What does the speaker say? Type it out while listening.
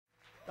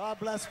God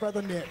bless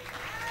Brother Nick.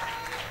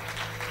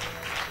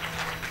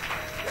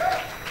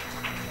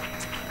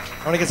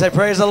 I want to say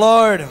praise the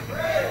Lord.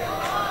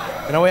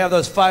 You know, we have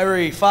those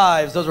fiery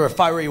fives. Those were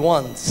fiery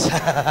ones.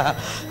 I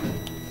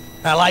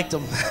liked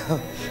them.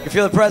 You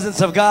feel the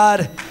presence of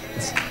God.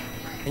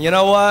 And you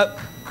know what?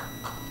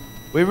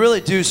 We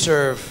really do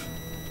serve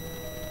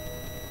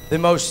the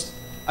most,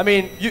 I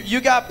mean,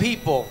 you got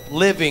people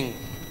living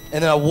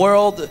in a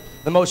world,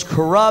 the most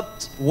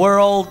corrupt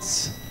world,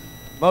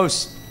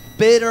 most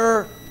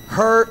bitter,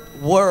 hurt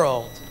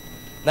world.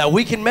 Now,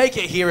 we can make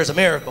it here is a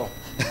miracle.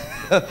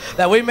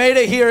 That we made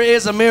it here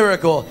is a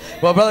miracle.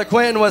 What Brother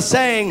Quentin was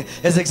saying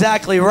is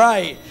exactly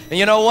right. And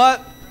you know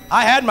what?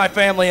 I had my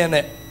family in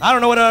it. I don't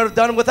know what I would have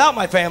done without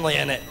my family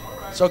in it.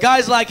 So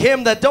guys like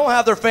him that don't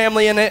have their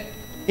family in it,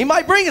 he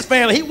might bring his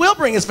family. He will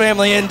bring his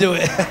family into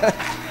it.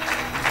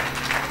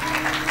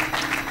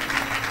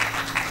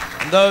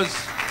 And those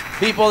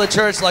people in the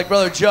church like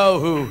Brother Joe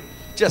who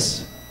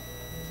just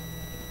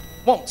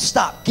won't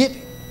stop giving.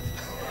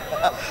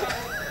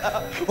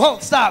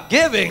 Won't stop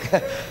giving.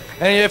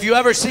 And if you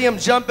ever see him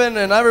jumping,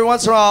 and every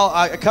once in a while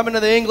I come into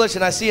the English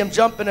and I see him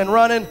jumping and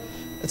running,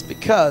 it's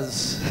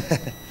because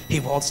he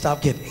won't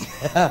stop giving.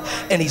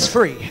 And he's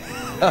free.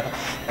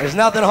 There's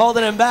nothing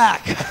holding him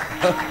back.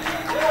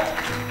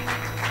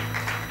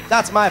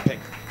 That's my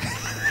opinion.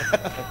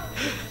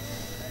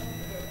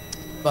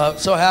 But I'm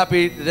so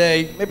happy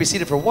today. Maybe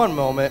seated for one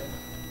moment.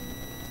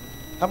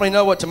 How many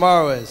know what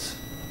tomorrow is?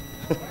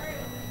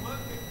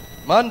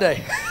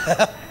 Monday.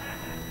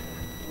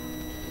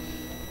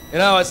 You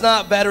know, it's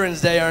not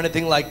Veterans Day or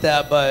anything like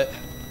that, but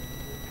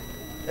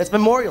it's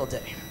Memorial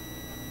Day,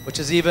 which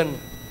is even,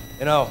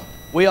 you know,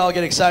 we all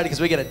get excited because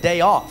we get a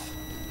day off.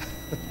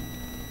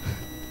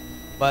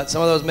 But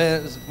some of those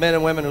men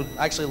and women who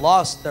actually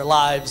lost their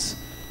lives,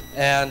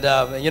 and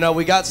you know,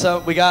 we got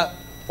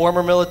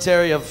former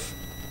military of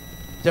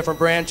different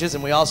branches,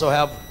 and we also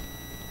have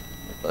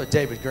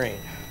David Green.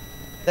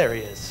 There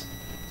he is,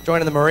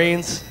 joining the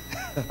Marines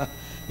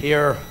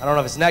here. I don't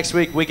know if it's next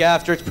week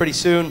after. It's pretty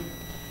soon.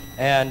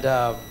 And,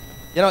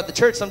 you know, the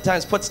church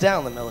sometimes puts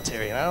down the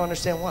military, and I don't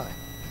understand why.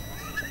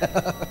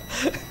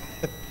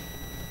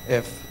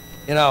 If,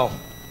 you know,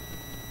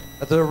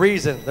 there's a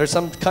reason. There's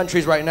some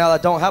countries right now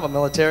that don't have a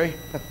military,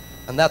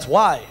 and that's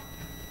why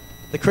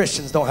the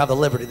Christians don't have the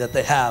liberty that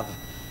they have.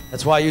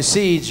 That's why you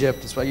see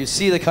Egypt. That's why you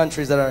see the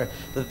countries that are,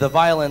 the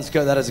violence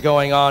that is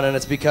going on, and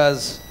it's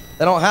because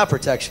they don't have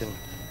protection.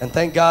 And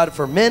thank God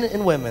for men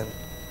and women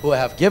who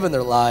have given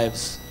their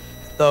lives,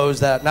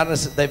 those that not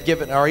necessarily they've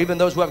given, or even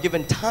those who have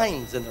given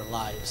times in their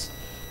lives.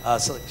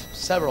 So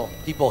several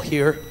people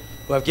here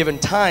who have given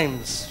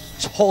times,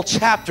 whole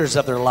chapters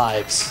of their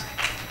lives.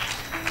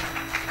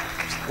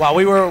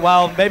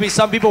 While maybe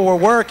some people were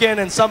working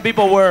and some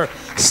people were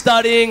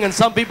studying and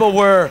some people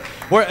were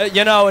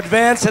you know,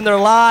 advanced in their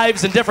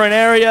lives in different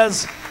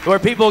areas, there were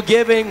people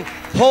giving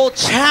whole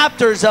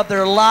chapters of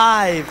their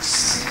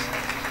lives.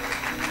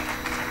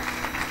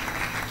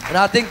 And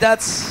I think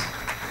that's,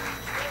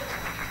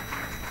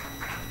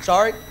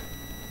 sorry?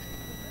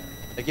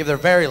 They give their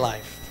very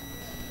life.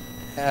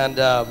 And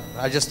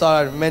I just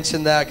thought I'd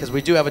mention that because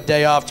we do have a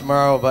day off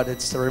tomorrow, but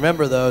it's to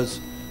remember those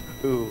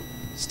who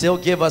still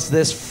give us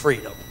this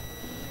freedom.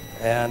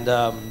 And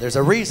there's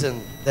a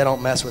reason they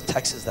don't mess with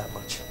Texas that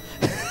much.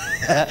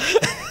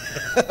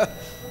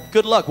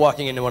 Good luck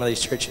walking into one of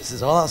these churches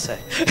is all I'll say.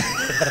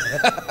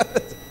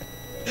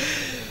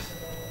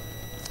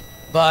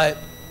 But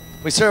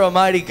we serve a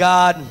mighty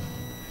God.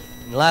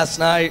 And last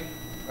night,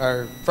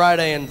 or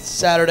Friday and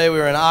Saturday, we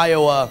were in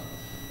Iowa,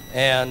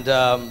 and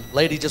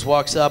lady just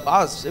walks up.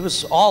 It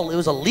was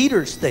a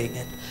leaders thing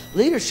and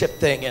leadership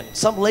thing, and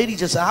some lady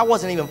just, I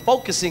wasn't even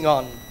focusing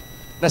on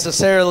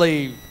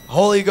necessarily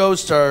Holy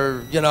Ghost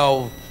or, you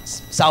know,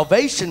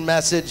 salvation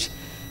message,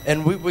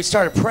 and we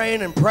started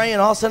praying and praying.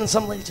 All of a sudden,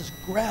 some lady just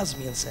grabs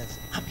me and says,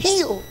 "I'm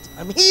healed.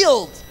 I'm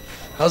healed."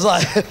 I was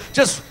like,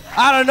 just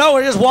out of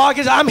nowhere, just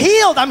walking. "I'm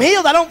healed. I'm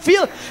healed. I don't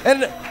feel it."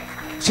 And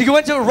she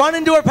went to run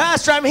into her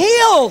pastor. "I'm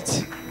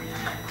healed."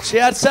 She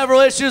had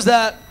several issues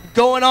that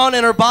going on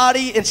in her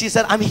body, and she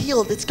said, "I'm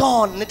healed. It's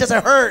gone, and it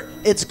doesn't hurt.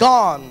 It's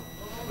gone."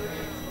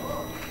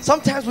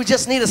 Sometimes we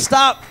just need to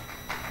stop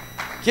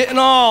getting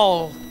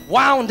all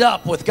wound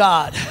up with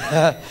God.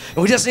 And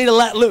we just need to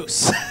let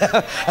loose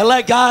and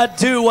let God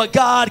do what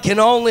God can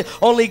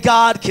only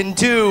God can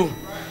do.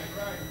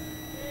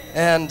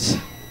 And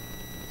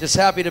just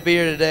happy to be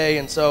here today.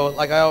 And so,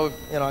 like I always,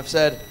 you know, I've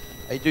said,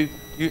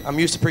 I'm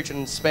used to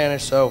preaching in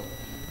Spanish, so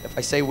if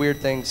I say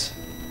weird things,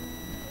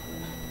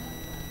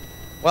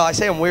 well, I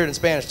say I'm weird in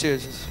Spanish too,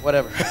 it's just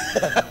whatever.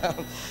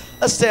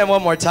 Let's stand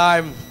one more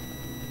time.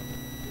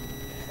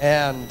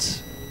 And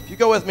if you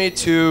go with me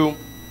to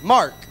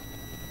Mark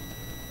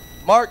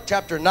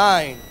chapter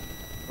 9,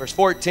 verse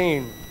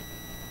 14.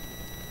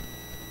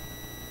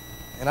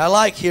 And I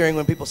like hearing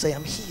when people say,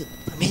 "I'm healed,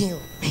 I'm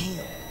healed, I'm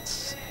healed."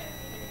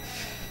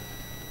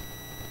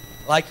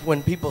 Like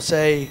when people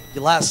say,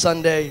 last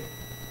Sunday,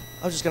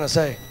 I was just going to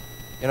say,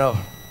 you know,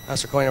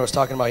 Pastor Coyner was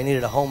talking about he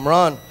needed a home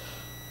run.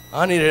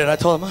 I needed it, and I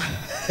told him,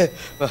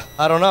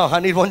 I don't know. I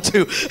need one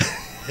too.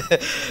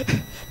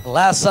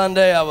 Last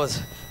Sunday,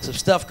 some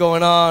stuff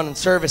going on and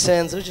service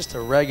ends. It was just a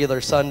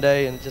regular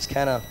Sunday, and it just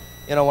kind of,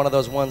 one of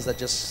those ones that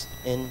just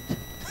end.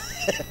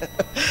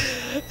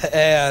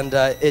 And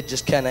it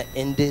just kind of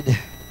ended.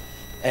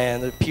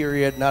 And the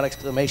period, not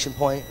exclamation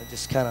point, it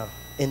just kind of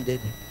ended.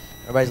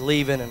 Everybody's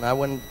leaving, and I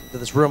went to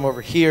this room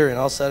over here, and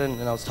all of a sudden,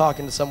 and I was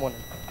talking to someone.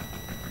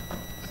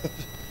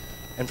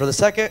 And for the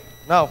second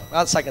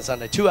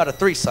Sunday, 2 out of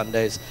 3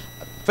 Sundays,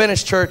 I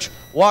finished church,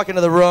 walk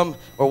into the room,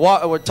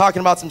 we're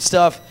talking about some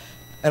stuff,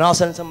 and all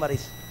of a sudden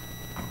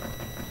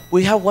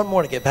we have one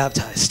more to get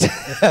baptized.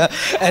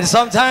 And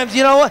sometimes,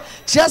 you know what?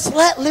 Just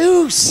let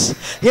loose.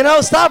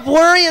 Stop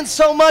worrying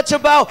so much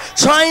about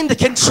trying to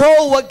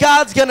control what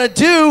God's going to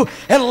do,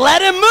 and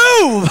let him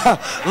move.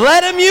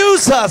 Let him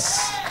use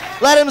us.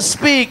 Let him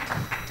speak.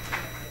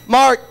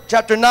 Mark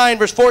chapter 9,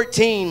 verse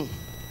 14.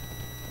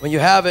 When you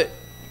have it,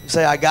 you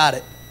say, I got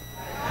it.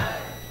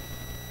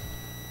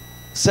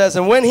 It says,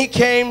 and when he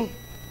came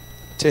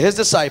to his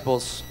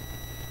disciples,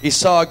 he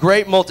saw a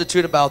great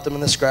multitude about them,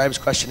 and the scribes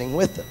questioning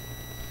with them.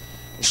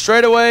 And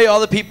straightway all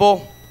the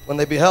people, when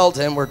they beheld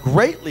him, were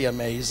greatly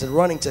amazed, and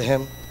running to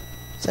him,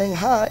 saying,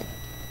 Hi.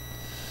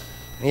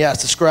 And he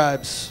asked the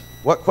scribes,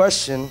 What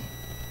question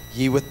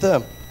ye with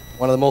them?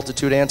 One of the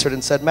multitude answered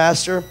and said,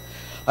 Master,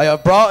 I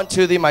have brought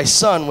unto thee my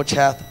son, which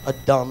hath a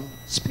dumb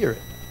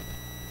spirit.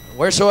 And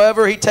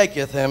wheresoever he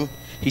taketh him,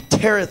 he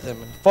teareth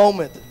him, and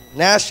foameth, and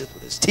gnasheth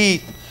with his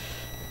teeth,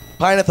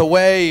 pineth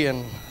away.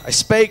 And I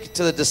spake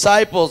to the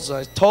disciples, and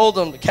I told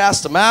them to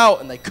cast him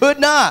out, and they could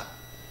not.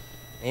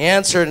 He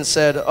answered and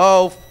said,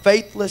 O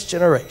faithless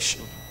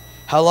generation,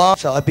 how long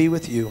shall I be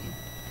with you?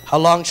 How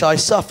long shall I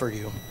suffer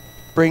you?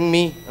 Bring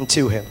me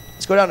unto him.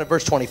 Let's go down to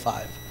verse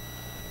 25.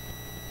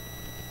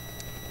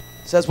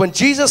 It says, when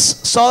Jesus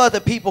saw that the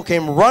people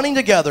came running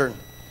together,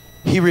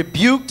 he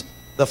rebuked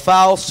the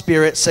foul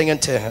spirit, saying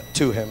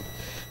to him,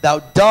 Thou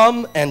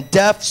dumb and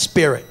deaf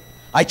spirit,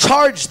 I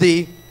charge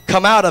thee,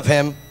 come out of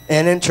him,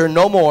 and enter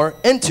no more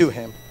into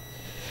him.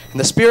 And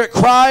the spirit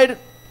cried, and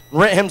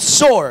rent him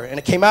sore, and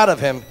it came out of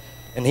him,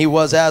 and he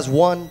was as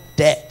one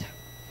dead.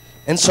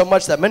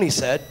 Insomuch that many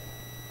said,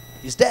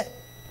 He's dead.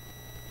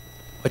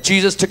 But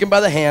Jesus took him by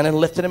the hand and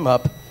lifted him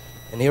up,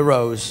 and he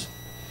arose.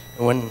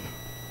 And when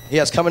he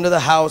has come into the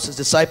house, his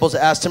disciples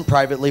asked him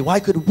privately, Why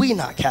could we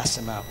not cast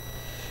him out?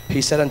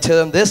 He said unto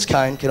them, This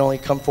kind can only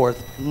come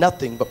forth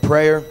nothing but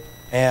prayer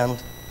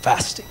and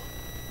fasting.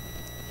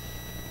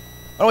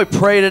 Why don't we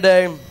pray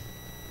today?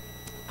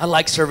 I'd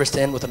like service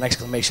to end with an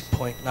exclamation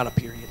point, not a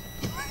period.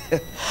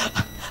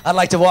 I'd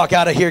like to walk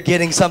out of here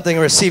getting something,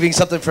 receiving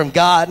something from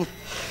God.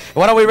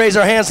 Why don't we raise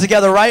our hands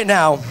together right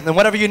now? And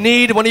whatever you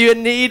need,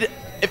 I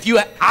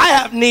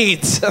have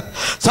needs.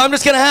 So I'm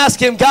just going to ask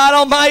him, God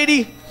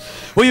Almighty,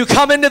 will you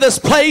come into this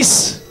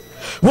place?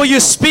 Will you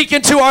speak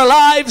into our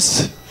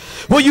lives?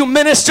 Will you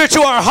minister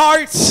to our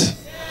hearts?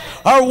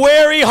 Our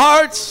weary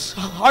hearts,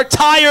 our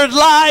tired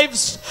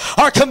lives,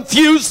 our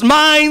confused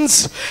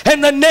minds.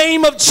 In the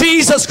name of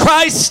Jesus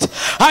Christ,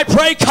 I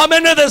pray, come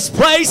into this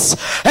place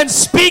and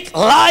speak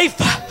life.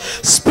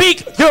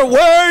 Speak your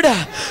word.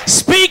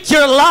 Speak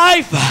your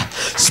life.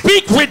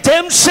 Speak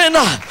redemption.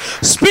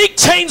 Speak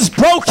chains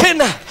broken.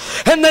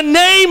 In the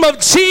name of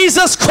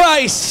Jesus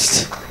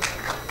Christ.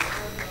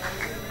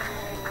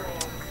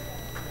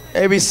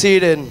 Hey, be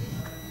seated.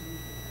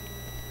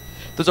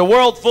 There's a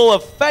world full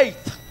of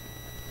faith.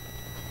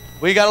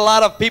 We got a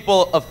lot of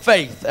people of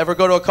faith. Ever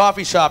go to a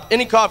coffee shop,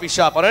 any coffee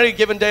shop, on any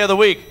given day of the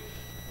week,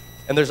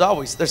 and there's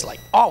always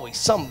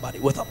somebody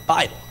with a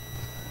Bible.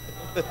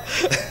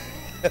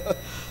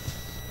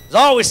 There's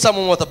always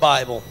someone with a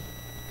Bible.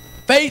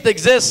 Faith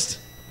exists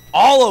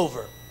all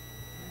over.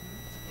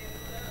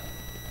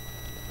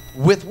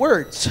 With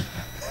words.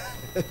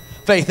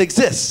 Faith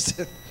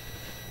exists.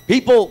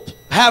 People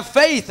have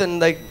faith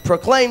and they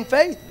proclaim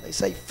faith. They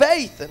say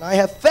faith, and I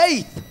have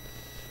faith.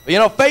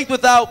 But faith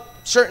without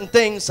certain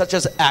things such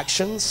as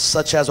actions,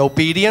 such as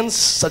obedience,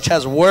 such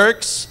as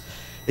works,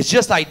 it's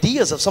just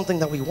ideas of something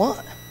that we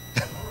want.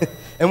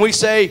 And we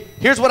say,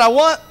 here's what I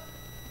want.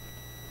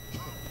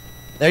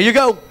 There you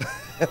go.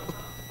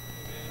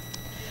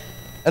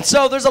 And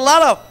so there's a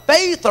lot of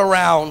faith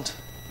around,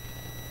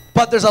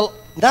 but there's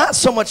not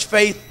so much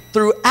faith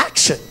through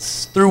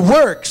actions, through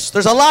works.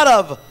 There's a lot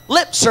of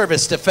lip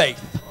service to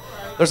faith.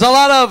 There's a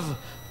lot of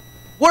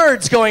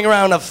words going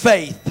around of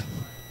faith.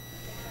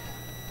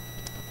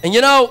 And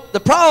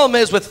the problem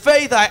is with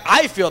faith,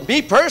 I feel,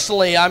 me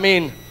personally, I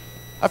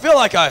feel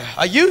like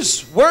I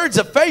use words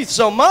of faith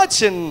so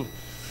much and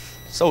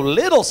so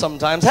little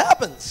sometimes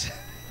happens.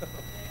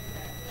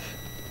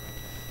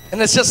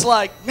 And it's just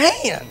like,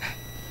 man,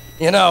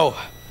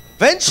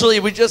 eventually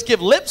we just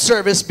give lip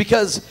service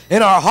because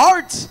in our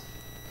hearts,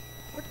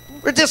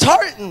 we're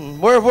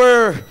disheartened.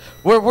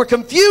 We're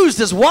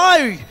confused as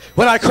why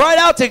when I cried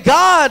out to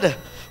God,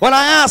 when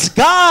I asked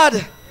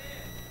God,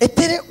 it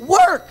didn't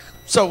work.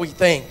 So we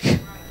think.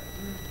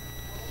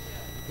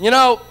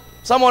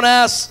 Someone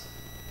asks,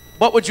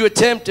 what would you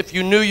attempt if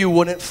you knew you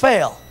wouldn't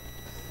fail?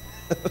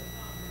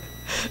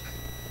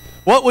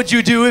 What would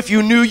you do if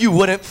you knew you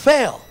wouldn't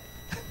fail?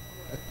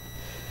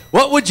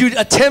 What would you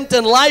attempt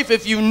in life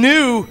if you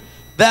knew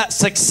that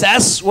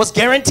success was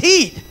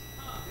guaranteed?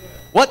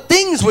 What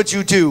things would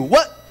you do?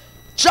 What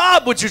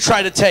job would you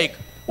try to take?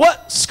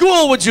 What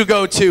school would you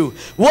go to?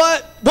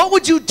 What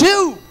would you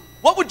do?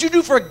 What would you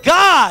do for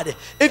God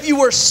if you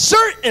were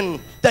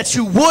certain that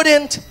you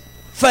wouldn't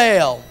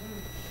fail?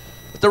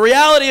 But the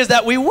reality is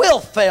that we will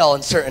fail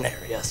in certain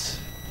areas.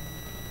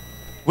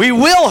 We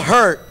will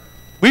hurt.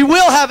 We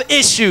will have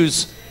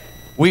issues.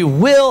 We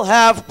will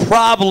have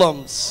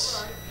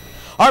problems.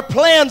 Our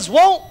plans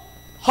won't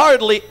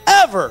hardly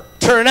ever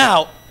turn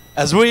out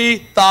as we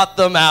thought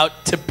them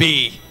out to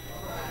be.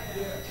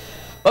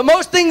 But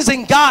most things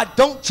in God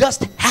don't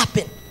just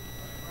happen.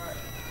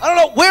 I don't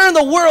know where in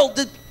the world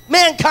did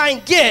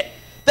mankind get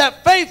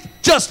that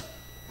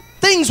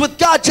things with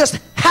God just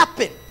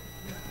happen.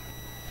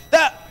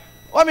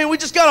 We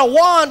just got a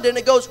wand and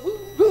it goes, woo,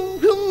 woo,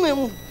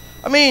 woo,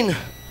 and,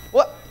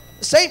 what?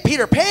 St.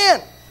 Peter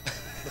Pan.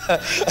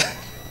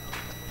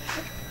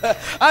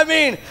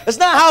 It's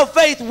not how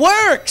faith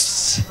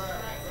works.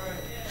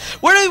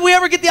 Where did we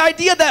ever get the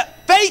idea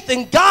that faith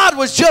in God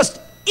was just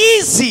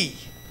easy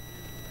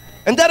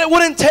and that it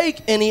wouldn't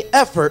take any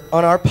effort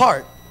on our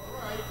part?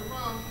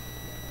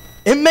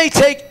 It may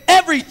take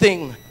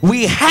everything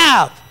we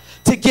have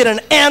to get an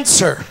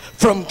answer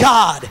from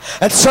God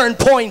at certain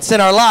points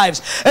in our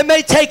lives. It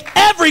may take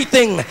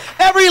everything,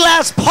 every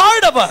last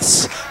part of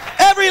us,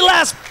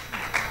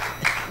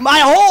 my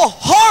whole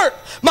heart,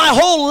 my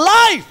whole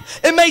life.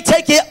 It may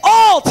take it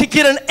all to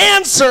get an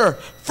answer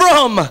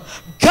from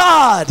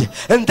God.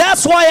 And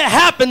that's why it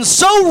happens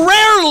so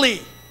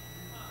rarely.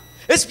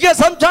 It's because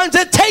sometimes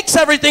it takes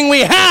everything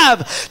we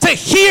have to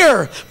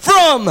hear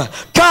from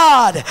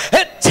God.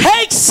 It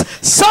takes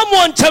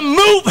someone to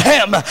move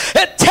him.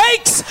 It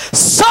takes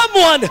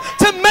someone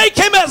to make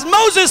him, as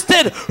Moses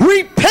did,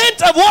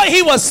 repent of what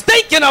he was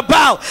thinking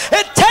about.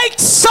 It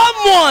takes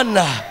someone.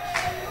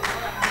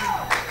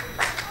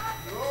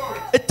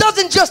 It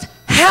doesn't just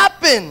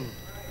happen.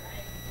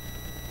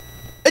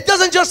 It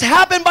doesn't just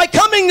happen by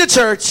coming to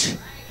church.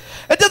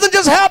 It doesn't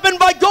just happen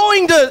by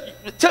going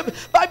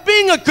by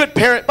being a good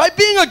parent, by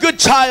being a good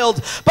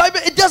child.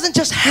 It doesn't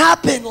just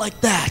happen like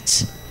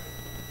that.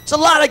 It's a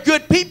lot of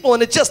good people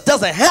and it just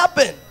doesn't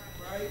happen.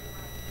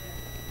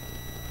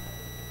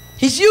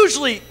 He's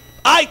usually,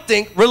 I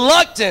think,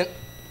 reluctant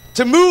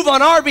to move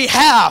on our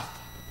behalf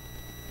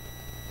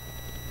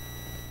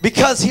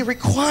because he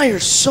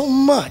requires so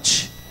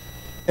much.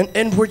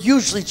 And we're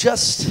usually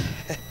just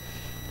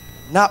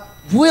not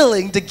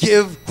willing to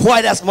give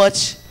quite as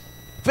much.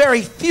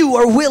 Very few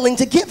are willing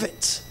to give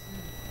it.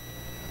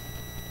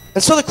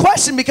 And so the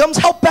question becomes,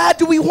 how bad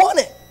do we want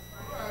it?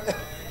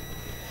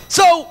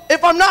 So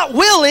if I'm not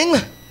willing,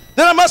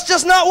 then I must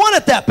just not want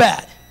it that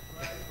bad.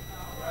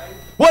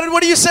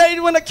 What do you say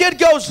when a kid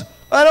goes,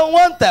 I don't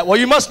want that? Well,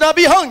 you must not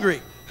be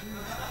hungry.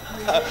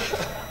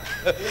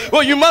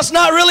 Well, you must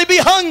not really be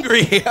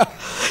hungry.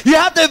 You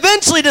have to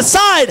eventually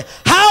decide,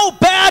 how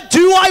bad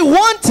do I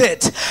want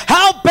it?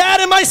 How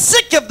bad am I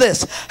sick of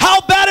this?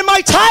 How bad am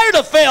I tired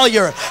of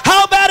failure?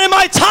 How bad am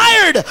I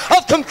tired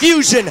of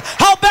confusion?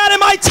 How bad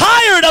am I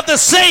tired of the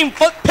same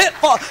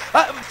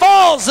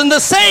falls and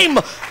the same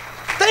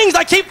things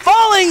I keep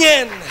falling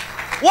in?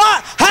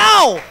 What?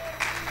 How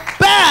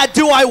bad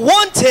do I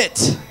want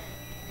it?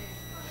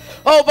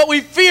 Oh, but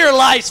we fear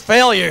life's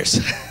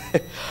failures.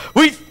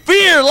 We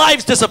fear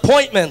life's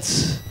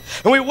disappointments.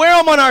 And we wear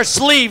them on our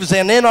sleeves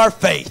and in our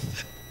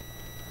faith.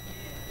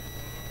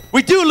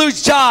 We do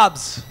lose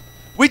jobs.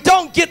 We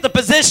don't get the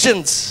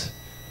positions.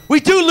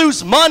 We do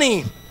lose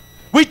money.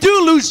 We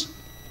do lose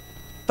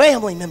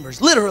family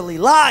members, literally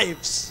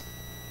lives.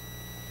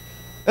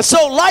 And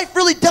so life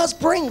really does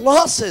bring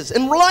losses.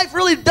 And life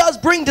really does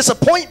bring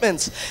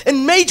disappointments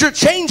and major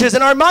changes.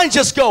 And our minds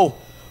just go,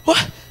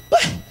 what?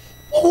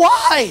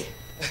 Why?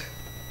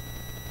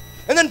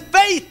 And then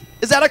faith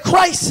is at a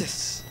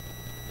crisis.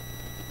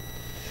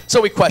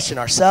 So we question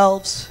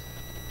ourselves.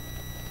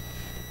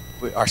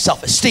 Our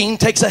self-esteem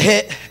takes a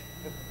hit.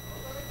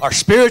 Our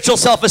spiritual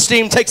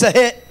self-esteem takes a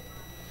hit.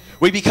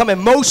 We become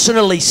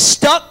emotionally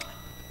stuck.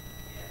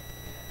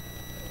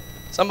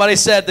 Somebody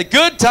said the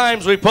good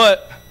times we put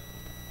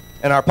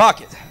in our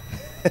pocket.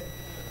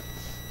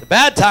 The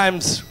bad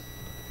times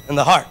in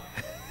the heart.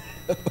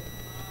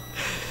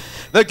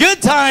 The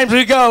good times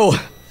we go,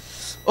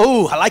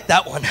 oh, I like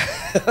that one.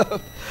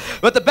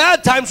 But the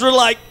bad times we're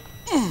like,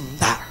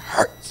 that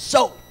hurts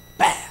so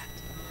bad.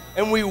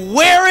 And we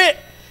wear it,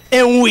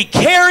 and we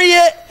carry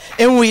it,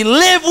 and we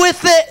live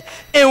with it,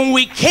 and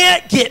we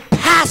can't get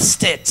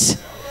past it.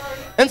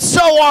 And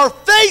so our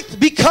faith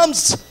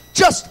becomes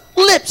just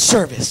lip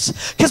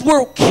service, because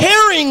we're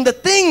carrying the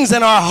things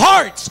in our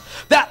hearts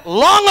that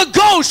long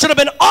ago should have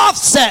been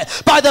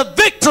offset by the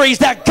victories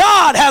that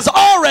God has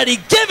already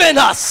given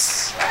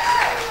us.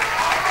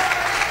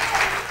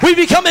 We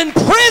become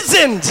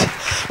imprisoned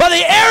by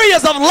the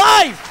areas of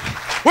life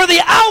where the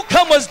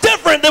outcome was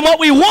different than what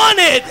we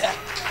wanted.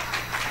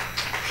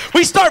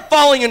 We start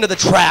falling into the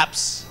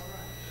traps.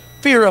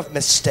 Fear of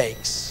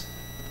mistakes.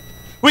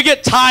 We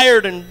get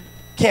tired and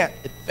can't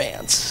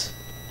advance.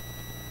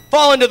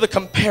 Fall into the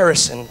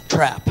comparison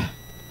trap.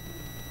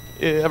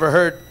 You ever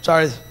heard,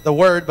 sorry the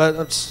word, but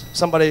it's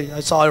somebody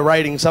I saw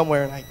writing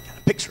somewhere and I got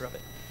a picture of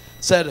it.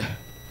 It said,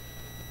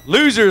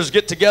 losers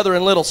get together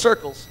in little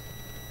circles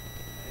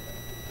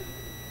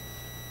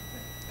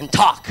and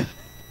talk. It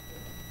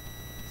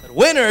said,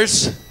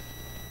 winners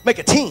make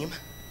a team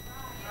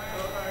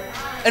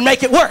and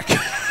make it work.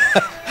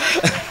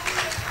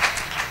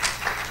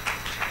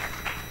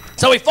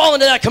 So we fall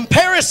into that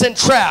comparison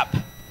trap.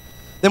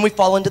 Then we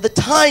fall into the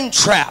time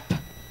trap.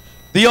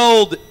 The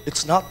old,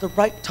 it's not the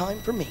right time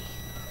for me.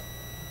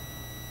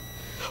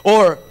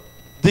 Or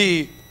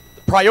the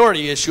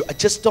priority issue, I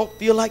just don't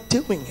feel like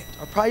doing it.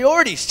 Our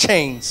priorities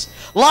change.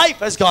 Life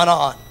has gone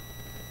on.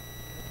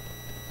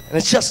 And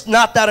it's just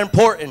not that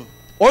important.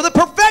 Or the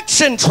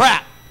perfection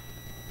trap,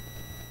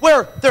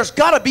 where there's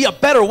got to be a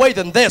better way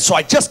than this, so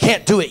I just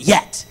can't do it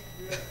yet.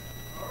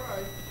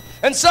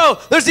 And so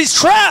there's these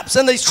traps,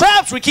 and these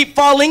traps we keep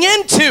falling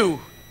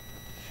into.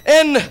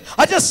 And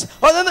I just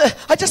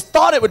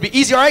thought it would be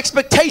easier. Our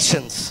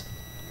expectations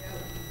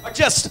are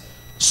just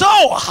so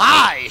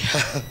high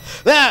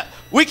that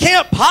we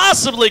can't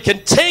possibly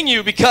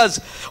continue because,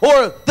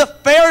 or the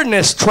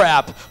fairness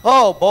trap.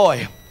 Oh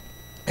boy,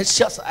 it's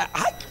just, I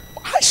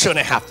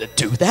shouldn't have to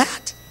do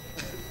that.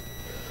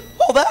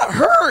 Oh, that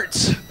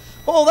hurts.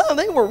 Oh,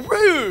 they were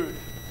rude.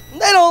 They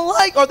don't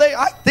like, or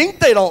I think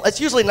they don't. It's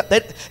usually not,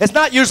 it's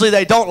not usually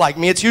they don't like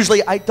me. It's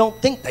usually I don't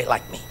think they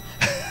like me.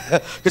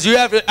 Because you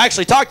have to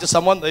actually talk to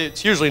someone,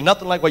 it's usually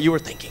nothing like what you were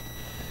thinking.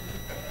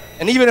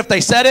 And even if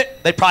they said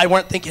it, they probably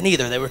weren't thinking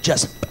either. They were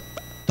just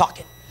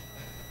talking.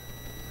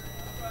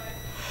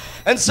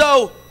 And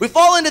so we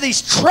fall into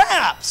these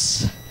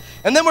traps.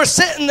 And then we're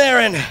sitting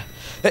there and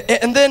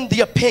then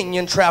the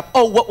opinion trap.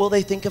 Oh, what will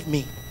they think of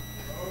me?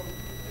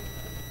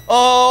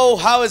 Oh,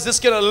 how is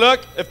this going to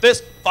look if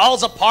this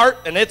falls apart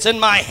and it's in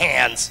my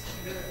hands?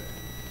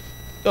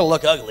 It's going to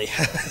look ugly.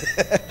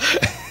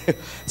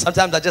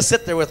 Sometimes I just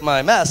sit there with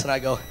my mess and I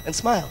go and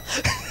smile.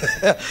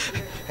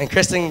 And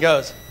Kristen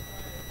goes,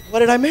 what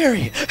did I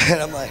marry?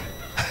 And I'm like,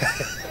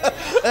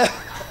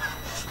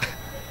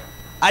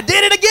 I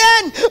did it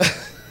again.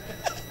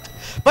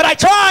 But I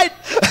tried.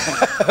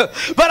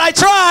 But I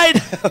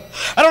tried.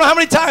 I don't know how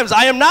many times.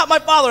 I am not my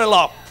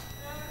father-in-law.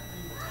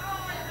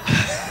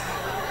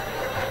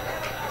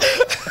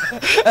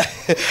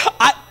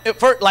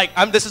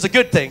 This is a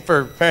good thing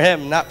for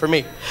him, not for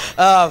me.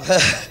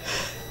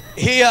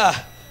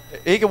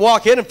 He can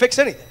walk in and fix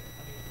anything.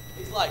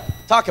 He's like,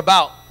 talk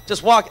about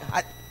just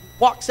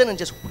walks in and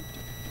just.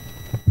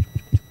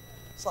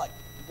 It's like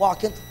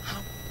walk in.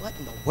 What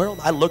in the world?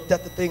 I looked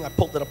at the thing. I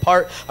pulled it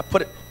apart.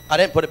 I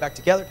didn't put it back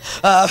together.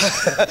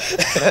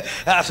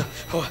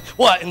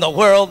 What in the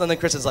world? And then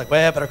Kristen's like,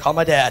 well, I better call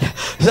my dad.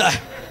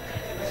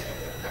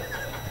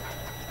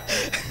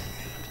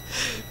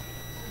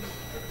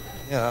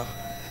 You know.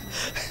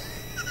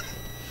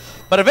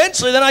 But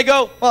eventually then I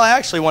go, well, I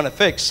actually want to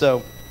fix,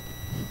 so.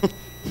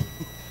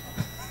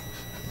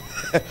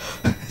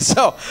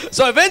 so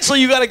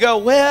eventually you got to go,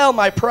 well,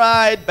 my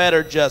pride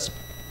better just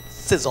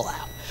sizzle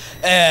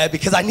out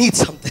because I need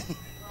something.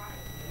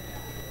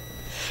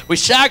 We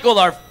shackled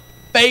our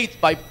faith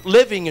by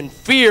living in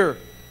fear,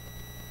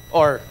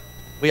 or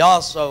we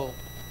also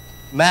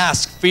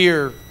mask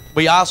fear.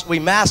 We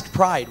mask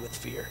pride with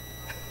fear.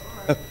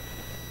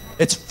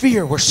 It's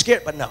fear. We're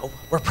scared, but no,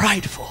 we're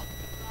prideful.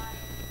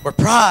 We're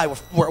pride.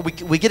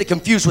 We get it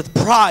confused with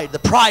pride, the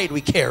pride we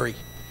carry.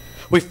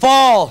 We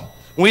fall.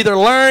 We either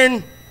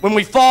learn when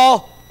we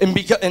fall and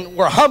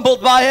we're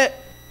humbled by it,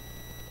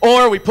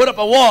 or we put up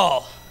a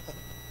wall.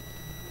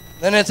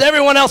 Then it's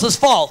everyone else's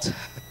fault.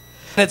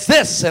 And it's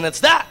this and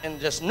it's that,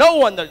 and just no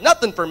one, there's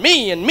nothing for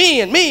me and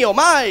me and me, oh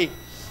my.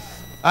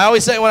 I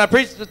always say when I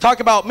talk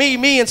about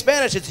me in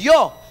Spanish, it's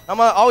yo. I'm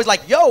always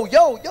like, yo,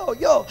 yo, yo,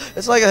 yo.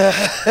 It's like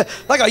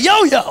a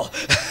yo-yo.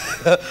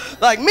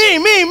 Like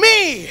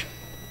me.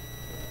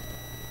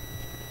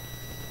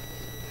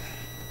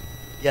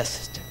 Yes,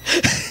 sister.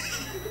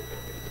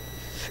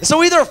 So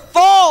we either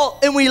fall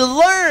and we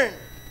learn,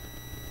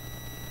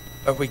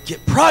 or we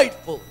get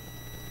prideful,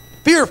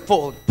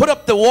 fearful, put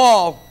up the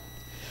wall.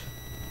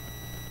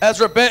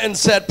 Ezra Benton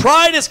said,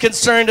 pride is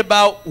concerned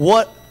about who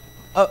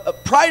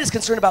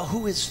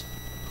is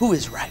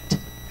right.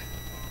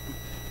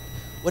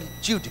 What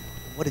did you do?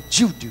 What did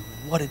you do?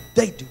 And what did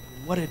they do?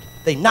 And what did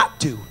they not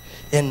do?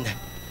 And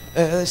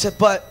they said,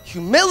 but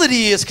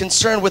humility is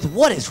concerned with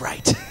what is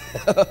right.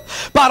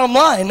 Bottom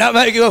line,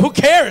 who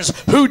cares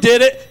who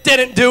did it,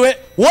 didn't do it?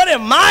 What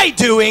am I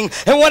doing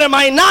and what am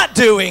I not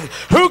doing?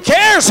 Who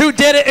cares who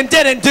did it and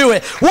didn't do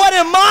it? What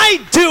am I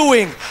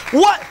doing?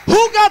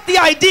 Who got the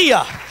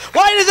idea?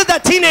 Why is it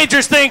that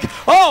teenagers think,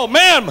 oh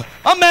man,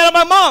 I'm mad at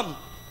my mom.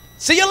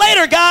 See you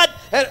later, God.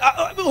 And,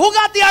 who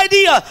got the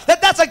idea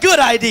that that's a good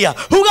idea?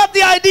 Who got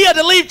the idea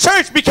to leave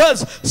church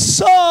because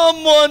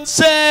someone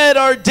said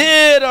or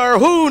did or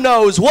who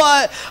knows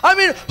what? I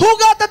mean, who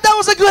got that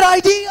was a good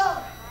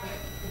idea?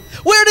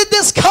 Where did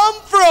this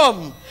come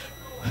from?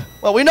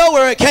 Well, we know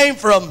where it came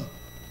from.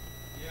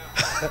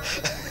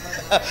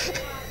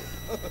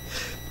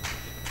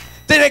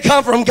 Didn't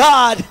come from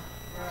God.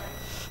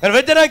 And if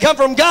it didn't come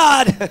from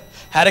God,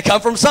 had to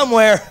come from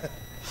somewhere.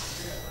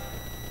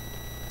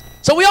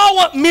 So we all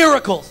want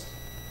miracles.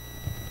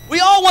 We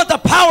all want the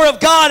power of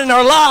God in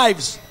our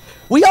lives.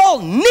 We all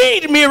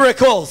need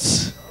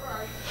miracles.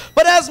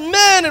 But as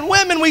men and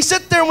women, we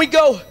sit there and we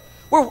go,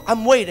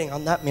 I'm waiting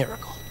on that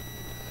miracle.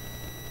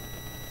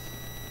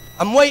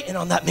 I'm waiting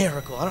on that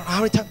miracle. I don't know how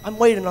many times. I'm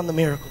waiting on the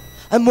miracle.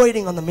 I'm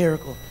waiting on the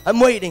miracle. I'm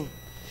waiting.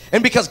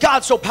 And because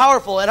God's so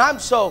powerful and I'm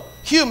so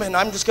human,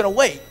 I'm just going to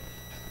wait.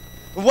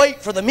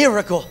 Wait for the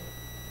miracle.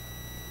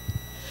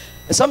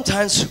 And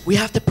sometimes we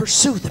have to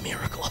pursue the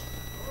miracle.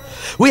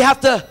 We have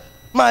to,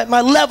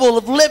 my level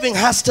of living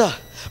has to,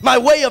 my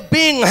way of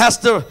being has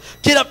to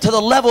get up to the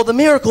level of the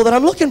miracle that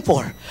I'm looking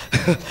for.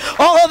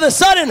 All of a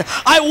sudden,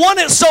 I want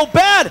it so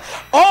bad.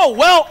 Oh,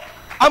 well,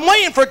 I'm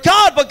waiting for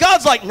God, but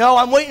God's like, no,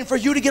 I'm waiting for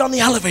you to get on the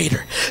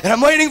elevator. And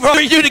I'm waiting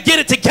for you to get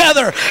it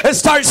together and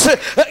start,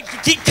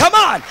 come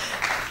on.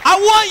 I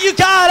want you,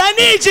 God. I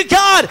need you,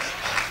 God.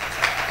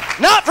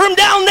 Not from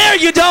down there,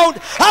 you don't.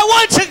 I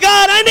want you,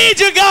 God. I need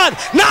you, God.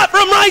 Not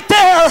from right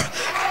there.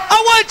 I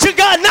want you,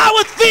 God. Not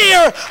with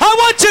fear. I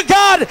want you,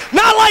 God.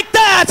 Not like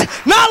that.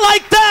 Not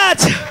like that.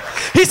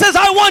 He says,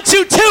 I want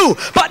you too,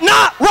 but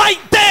not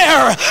right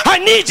there. I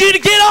need you to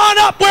get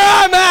on up where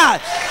I'm at.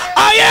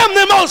 I am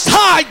the Most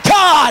High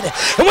God.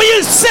 And when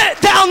you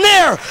sit down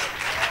there,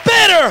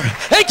 bitter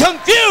and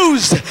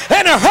confused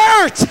and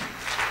hurt,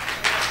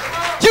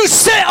 you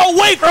sit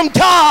away from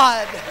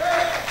God.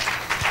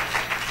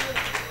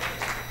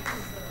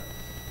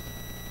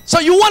 So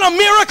you want a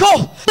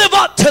miracle? Live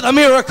up to the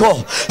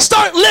miracle.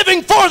 Start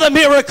living for the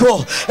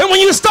miracle. And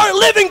when you start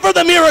living for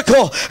the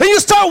miracle, and you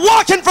start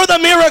walking for the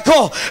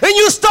miracle, and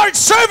you start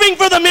serving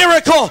for the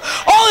miracle,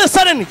 all of a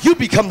sudden you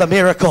become the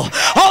miracle.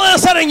 All of a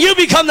sudden you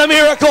become the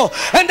miracle.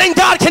 And then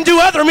God can do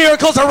other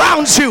miracles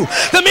around you.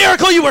 The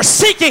miracle you were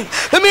seeking.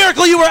 The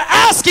miracle you were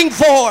asking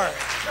for.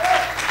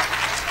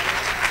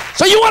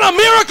 So you want a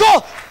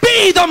miracle?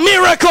 Be the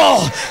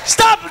miracle.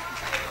 Stop.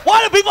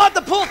 Why do people have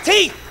to pull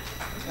teeth?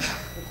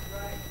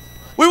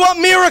 We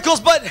want miracles,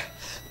 but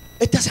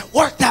it doesn't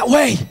work that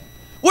way.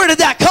 Where did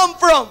that come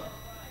from?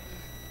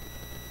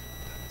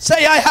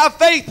 Say I have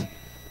faith.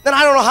 Then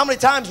I don't know how many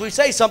times we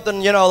say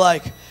something,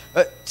 like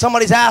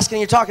somebody's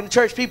asking, you're talking to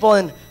church people,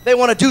 and they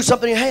want to do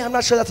something. Hey, I'm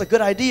not sure that's a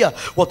good idea.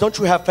 Well, don't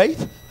you have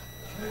faith?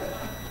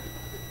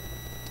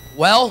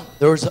 Well,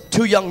 there was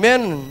 2 young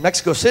men in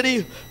Mexico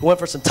City who went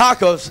for some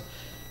tacos.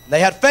 They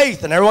had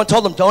faith, and everyone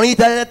told them, don't eat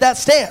that at that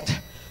stand.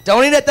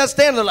 Don't eat at that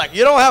stand. They're like,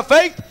 you don't have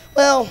faith?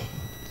 Well,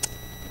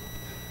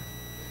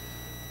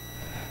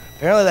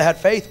 apparently they had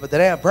faith, but they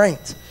didn't have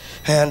brains.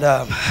 And,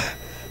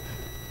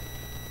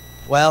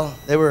 well,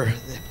 they were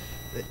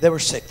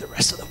sick the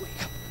rest of the week.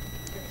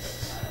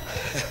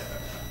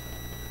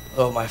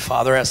 Oh, my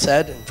Father has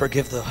said, and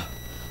forgive the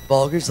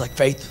vulgars, like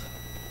faith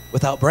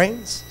without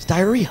brains is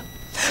diarrhea.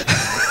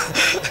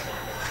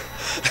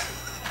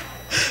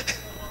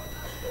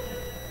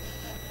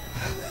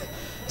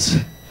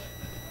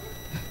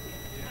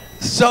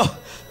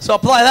 So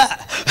apply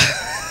that.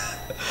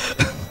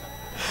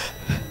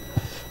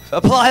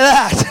 Apply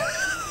that.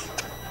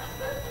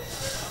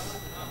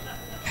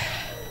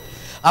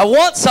 I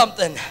want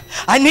something.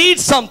 I need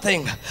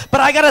something.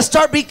 But I got to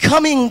start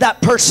becoming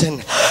that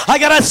person. I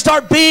got to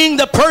start being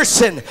the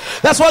person.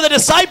 That's why the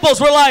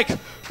disciples were like,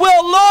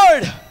 well,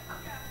 Lord,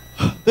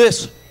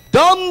 this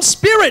dumb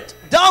spirit.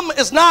 Dumb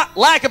is not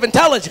lack of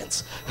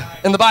intelligence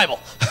in the Bible.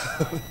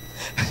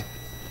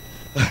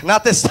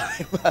 Not this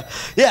time.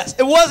 Yes,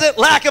 it wasn't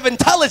lack of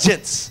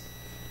intelligence.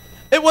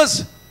 It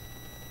was,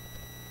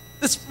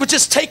 this would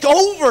just take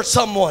over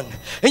someone.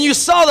 And you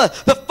saw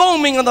the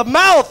foaming of the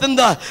mouth and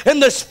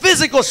the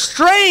physical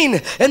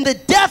strain and the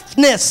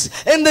deafness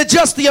and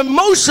the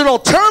emotional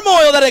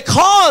turmoil that it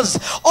caused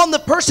on the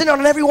person and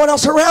on everyone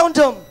else around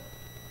him.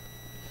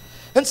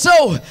 And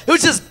so it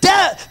was just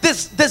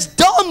this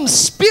dumb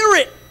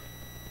spirit.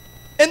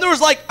 And there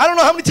was I don't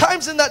know how many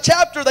times in that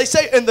chapter they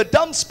say, in the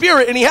dumb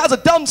spirit, and he has a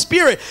dumb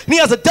spirit, and he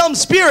has a dumb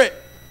spirit.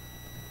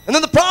 And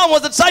then the problem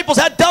was the disciples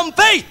had dumb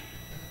faith.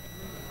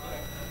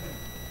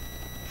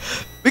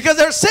 Because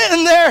they're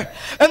sitting there,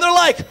 and they're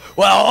like,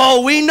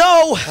 well, we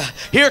know.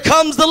 Here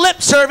comes the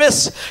lip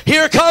service.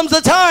 Here comes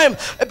the time.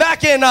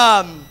 Back in,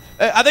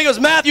 I think it was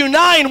Matthew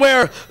 9,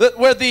 where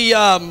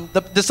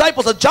the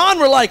disciples of John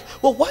were like,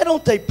 well, why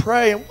don't they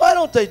pray? And why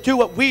don't they do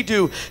what we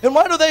do? And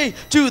why do they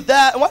do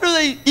that? And why do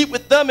they eat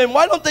with them? And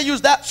why don't they use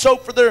that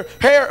soap for their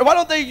hair? And why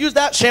don't they use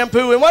that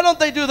shampoo? And why don't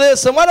they do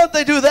this? And why don't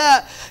they do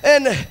that?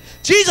 And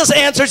Jesus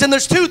answers, and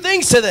there's 2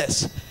 things to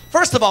this.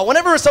 First of all,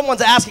 whenever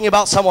someone's asking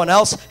about someone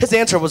else, his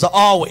answer was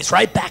always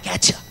right back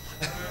at you.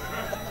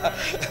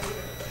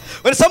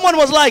 When someone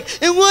was like,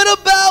 and what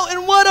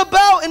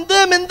about, and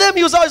them,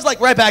 he was always like,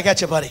 right back at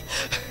you, buddy.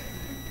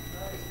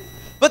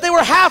 But they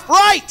were half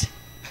right.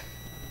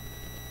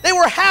 They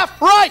were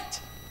half right.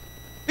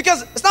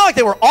 Because it's not like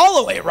they were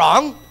all the way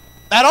wrong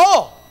at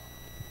all.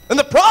 And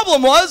the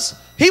problem was,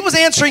 he was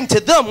answering to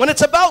them. When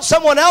it's about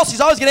someone else,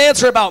 he's always going to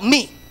answer about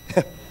me.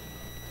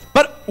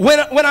 But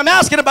when I'm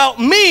asking about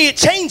me, it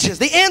changes.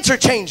 The answer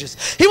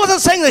changes. He wasn't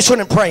saying they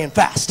shouldn't pray and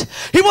fast.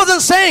 He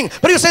wasn't saying,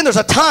 but he was saying there's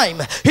a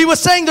time. He was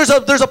saying there's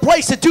a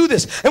place to do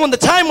this. And when the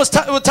time was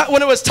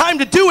when it was time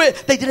to do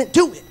it, they didn't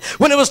do it.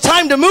 When it was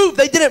time to move,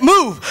 they didn't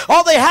move.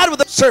 All they had was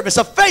a service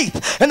of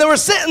faith. And they were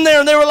sitting there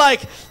and they were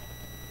like,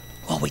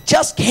 well, we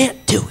just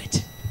can't do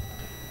it.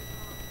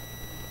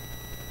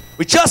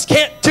 We just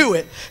can't do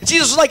it. And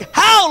Jesus was like,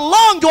 how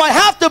long do I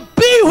have to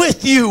be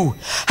with you?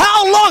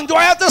 How long do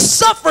I have to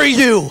suffer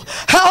you?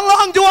 How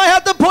long do I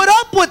have to put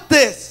up with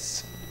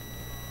this?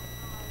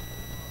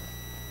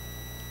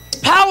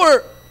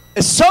 Power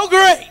is so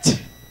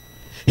great.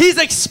 He's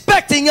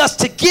expecting us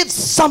to give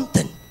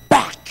something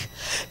back.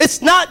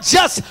 It's not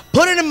just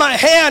put it in my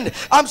hand.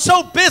 I'm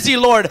so busy,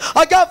 Lord.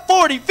 I got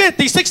 40,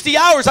 50, 60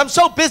 hours. I'm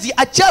so busy.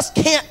 I just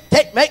can't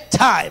make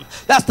time.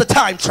 That's the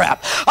time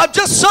trap. I'm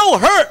just so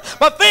hurt.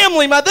 My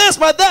family, my this,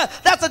 my that.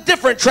 That's a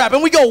different trap.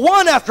 And we go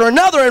one after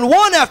another and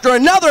one after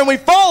another, and we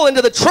fall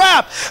into the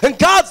trap. And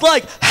God's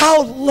like,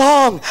 how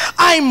long?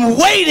 I'm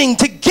waiting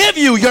to give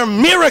you your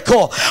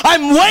miracle.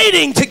 I'm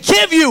waiting to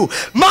give you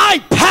my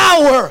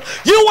power.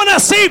 You want to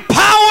see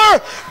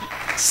power?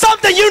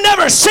 Something you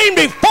never seen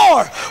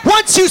before.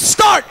 Once you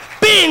start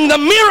being the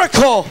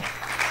miracle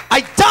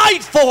I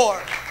died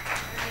for.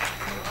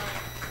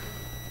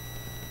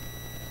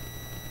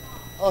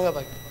 How long have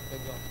I been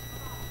going?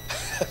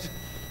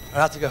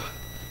 I have to go.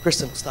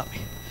 Kristen, stop me.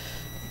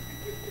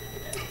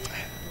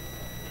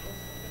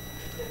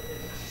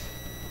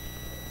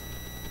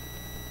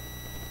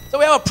 So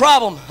we have a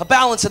problem, a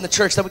balance in the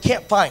church that we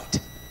can't find.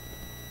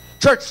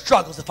 Church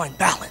struggles to find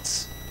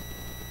balance.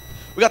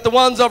 We got the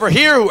ones over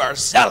here who are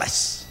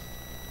zealous.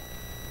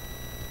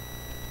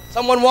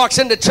 Someone walks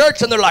into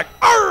church and they're like,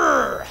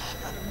 arr!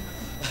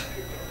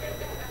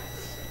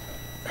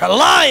 They're a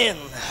lion.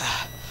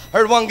 I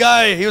heard one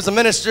guy, he was a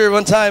minister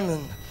one time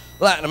in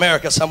Latin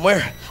America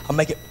somewhere. I'll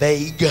make it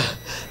vague,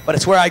 but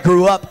it's where I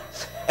grew up.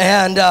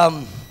 And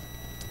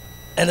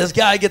this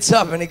guy gets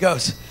up and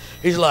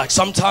he's like,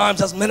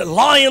 sometimes as minute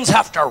lions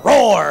have to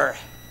roar.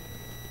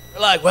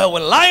 They're like, well,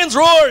 when lions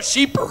roar,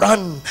 sheep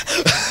run.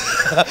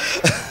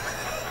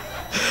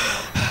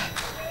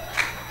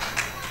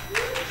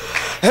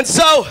 And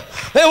so,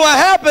 then what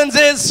happens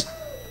is,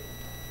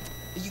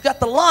 you got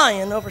the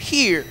lion over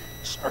here.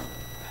 Sir,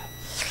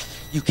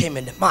 you came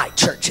into my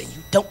church and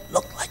you don't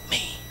look like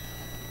me.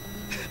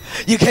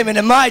 You came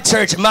into my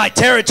church, in my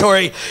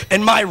territory,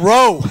 in my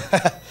row.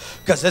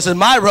 Because this is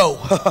my row.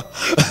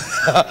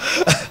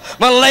 I'm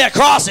going to lay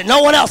across it.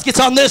 No one else gets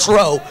on this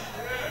row.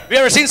 Have you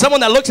ever seen someone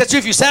that looks at you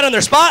if you sat on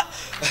their spot?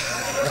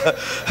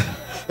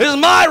 This is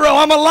my row.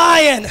 I'm a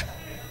lion.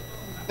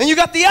 And you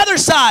got the other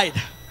side.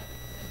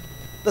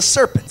 The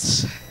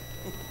serpents.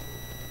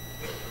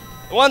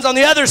 The ones on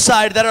the other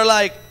side that are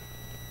like,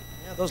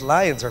 yeah, those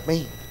lions are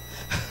mean.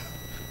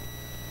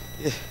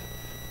 Yeah,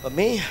 but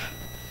me,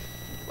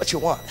 what you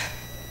want?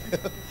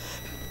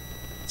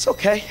 It's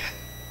okay.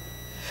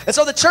 And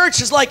so the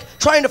church is like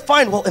trying to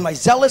find, well, am I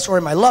zealous or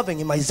am I loving?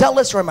 Am I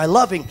zealous or am I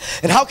loving?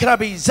 And how can I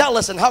be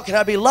zealous and how can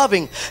I be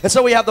loving? And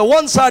so we have the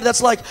one side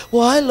that's like,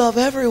 well, I love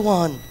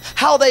everyone.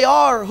 How they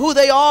are, who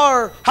they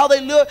are, how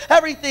they look,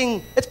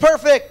 everything. It's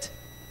perfect.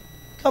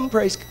 Come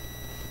praise God.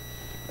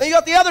 Then you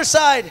got the other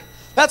side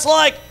that's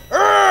like,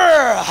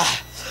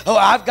 oh,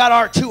 I've got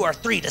our 2 or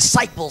 3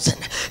 disciples,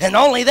 and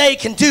only they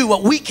can do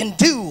what we can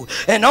do,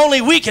 and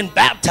only we can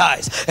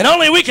baptize, and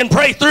only we can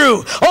pray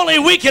through, only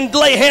we can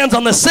lay hands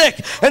on the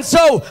sick. And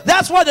so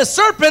that's why the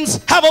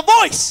serpents have a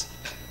voice.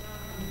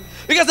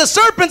 Because the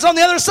serpents on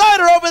the other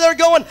side are over there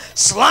going,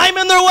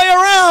 sliming their way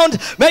around,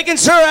 making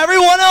sure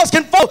everyone else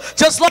can follow,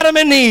 just like Adam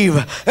and Eve.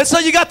 And so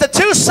you got the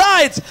two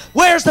sides.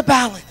 Where's the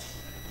balance?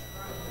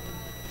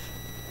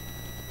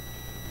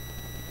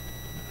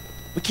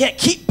 We can't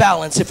keep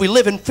balance if we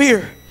live in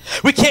fear.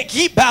 We can't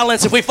keep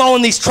balance if we fall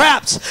in these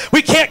traps.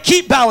 We can't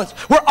keep balance.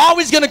 We're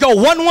always going to go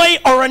one way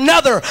or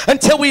another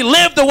until we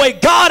live the way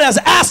God has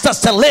asked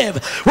us to live.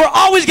 We're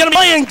always going to be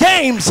playing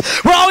games.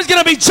 We're always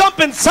going to be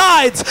jumping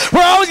sides.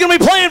 We're always going to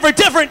be playing for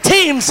different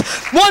teams.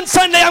 One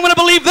Sunday I'm going to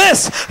believe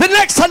this. The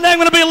next Sunday I'm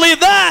going to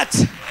believe that.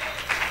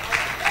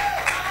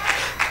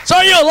 So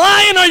are you a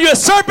lion? Are you a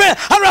serpent?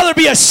 I'd rather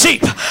be a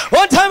sheep.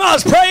 One time I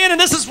was praying, and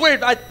this is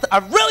weird. I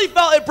really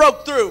felt it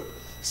broke through.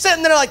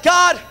 Sitting there like,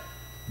 God,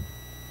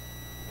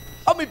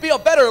 help me be a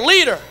better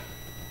leader.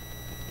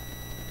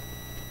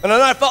 And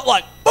then I felt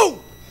like,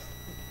 boom.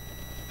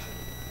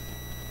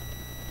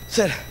 I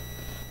said,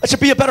 I should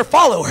be a better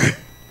follower.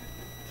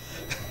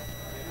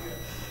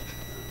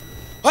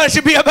 I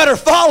should be a better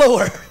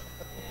follower.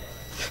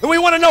 And we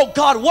want to know,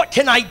 God, what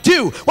can I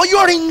do? Well, you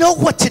already know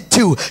what to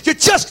do. You're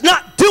just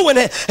not doing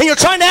it, and you're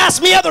trying to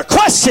ask me other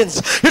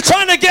questions. You're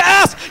trying to get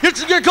asked.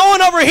 You're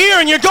going over here,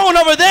 and you're going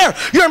over there.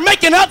 You're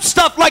making up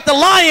stuff like the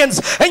lions,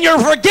 and you're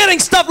forgetting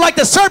stuff like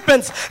the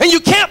serpents, and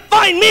you can't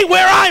find me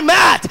where I'm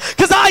at,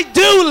 because I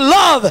do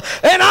love,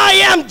 and I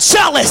am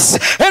jealous,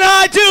 and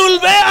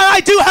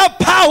I do have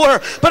power,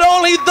 but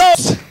only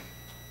those.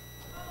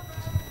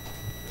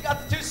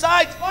 got the two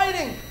sides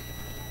fighting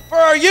for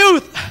our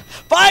youth,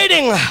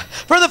 fighting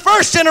for the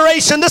first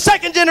generation, the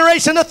second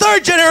generation, the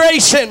third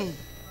generation.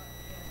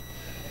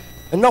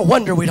 And no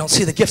wonder we don't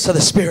see the gifts of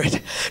the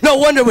Spirit. No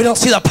wonder we don't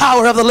see the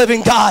power of the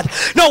living God.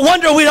 No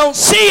wonder we don't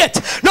see it.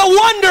 No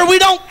wonder we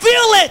don't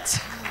feel it.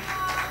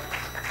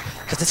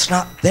 Because it's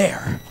not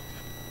there.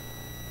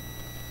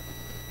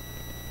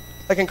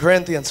 2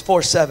 Corinthians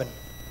 4:7.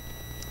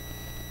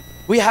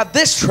 We have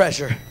this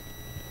treasure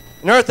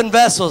in earthen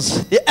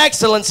vessels. The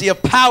excellency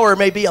of power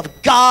may be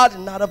of God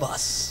and not of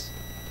us.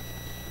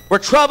 We're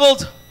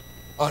troubled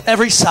on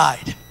every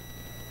side,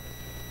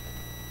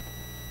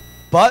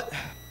 but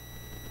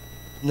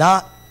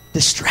not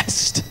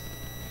distressed.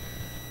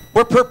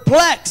 We're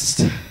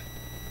perplexed,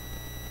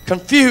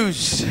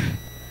 confused.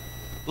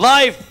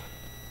 Life,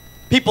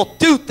 people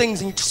do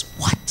things and you just,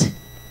 what?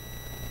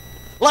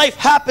 Life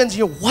happens,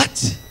 you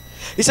what?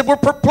 He said, we're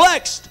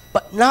perplexed,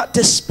 but not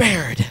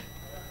despaired.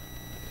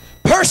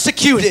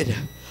 Persecuted,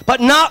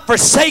 but not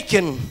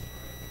forsaken.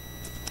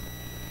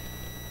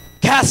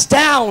 Cast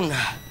down,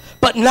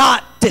 but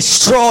not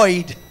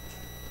destroyed.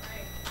 I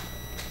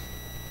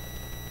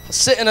was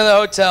sitting in the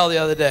hotel the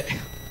other day,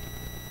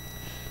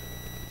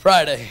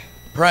 Friday,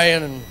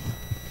 praying, and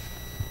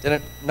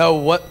didn't know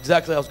what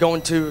exactly I was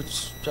going to.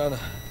 It's kind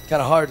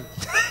of hard to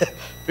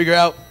figure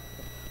out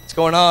what's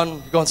going on.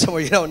 You're going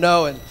somewhere you don't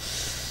know, and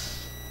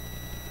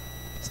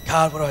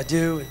God, what do I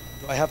do?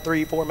 Do I have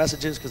 3-4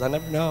 messages? Because I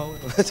never know.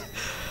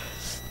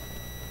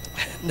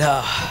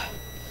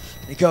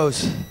 And he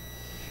goes,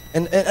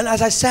 and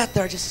as I sat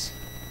there,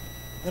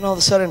 then all of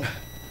a sudden,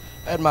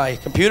 I had my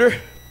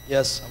computer.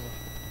 Yes, I'm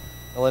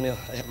a millennial.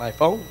 I had my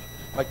phone,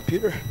 my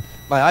computer,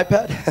 my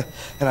iPad,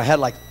 and I had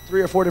like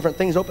 3 or 4 different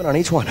things open on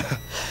each one.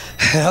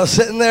 And I was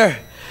sitting there,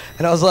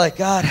 and I was like,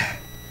 God,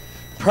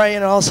 praying,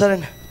 and all of a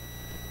sudden,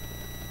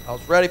 I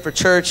was ready for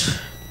church,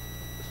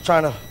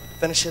 trying to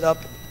finish it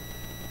up.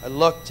 I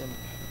looked, and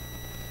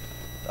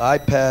the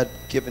iPad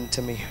given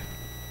to me,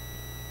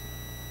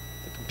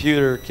 the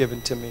computer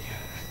given to me,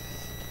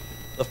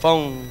 the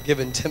phone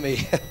given to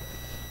me,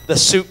 the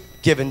soup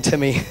given to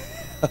me.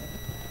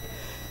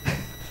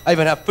 I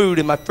even have food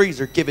in my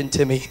freezer given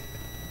to me.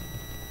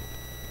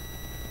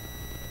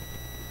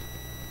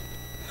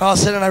 And all of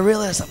a sudden I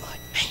realized, I'm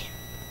like, man,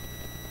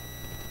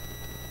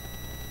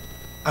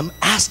 I'm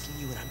asking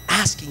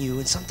you,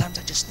 and sometimes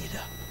I just need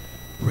to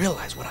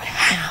realize what I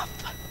have.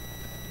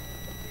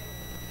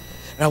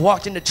 And I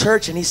walked into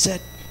church and he said,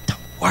 don't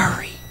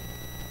worry.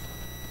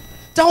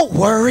 Don't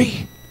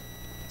worry.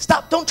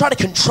 Stop, don't try to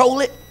control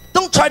it.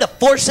 Don't try to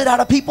force it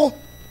out of people.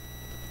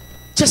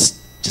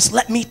 Just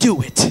let me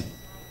do it.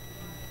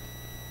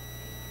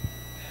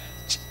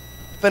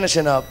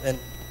 Finishing up, and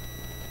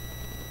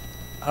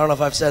I don't know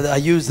if I've said that. I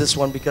use this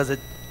one because it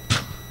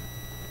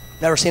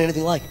never seen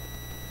anything like it.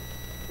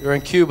 We were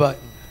in Cuba,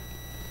 and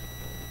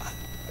I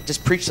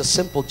just preached a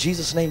simple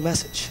Jesus name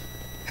message.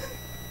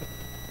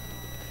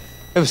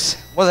 It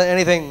wasn't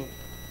anything.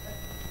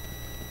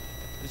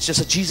 It's just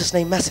a Jesus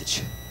name message.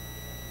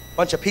 A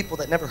bunch of people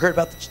that never heard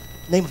about the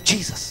name of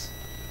Jesus.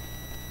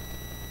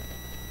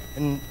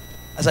 And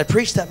as I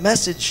preached that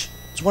message,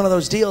 it's one of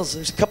those deals.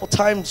 There's a couple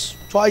times,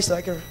 twice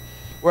that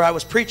where I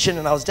was preaching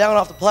and I was down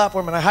off the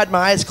platform and I had my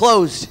eyes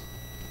closed.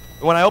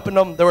 And when I opened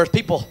them, there were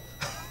people.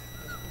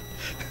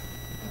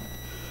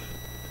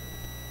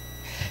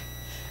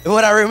 And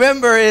what I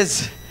remember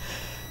is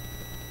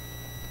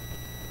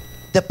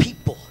the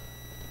people,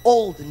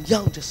 old and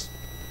young, just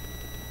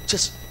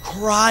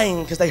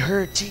crying because they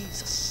heard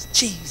Jesus,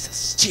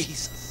 Jesus,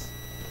 Jesus.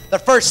 The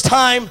first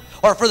time,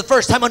 or for the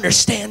first time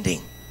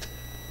understanding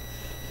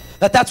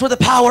that that's where the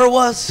power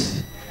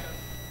was,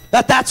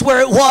 that's where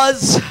it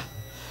was,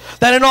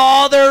 that in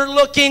all their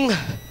looking,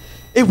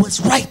 it was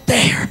right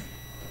there.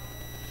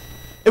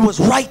 It was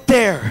right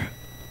there.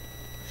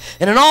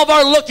 And in all of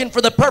our looking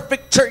for the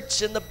perfect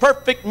church and the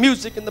perfect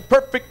music and the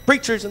perfect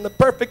preachers and the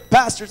perfect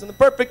pastors and the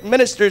perfect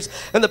ministers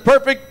and the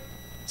perfect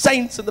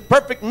saints and the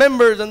perfect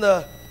members and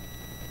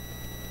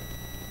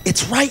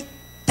it's right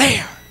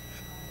there.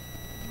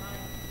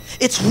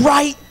 It's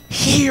right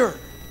here.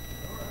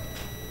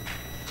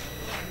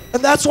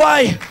 And that's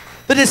why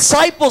the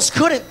disciples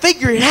couldn't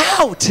figure it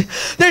out.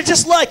 They're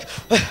just like,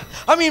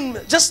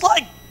 just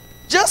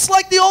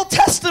like the Old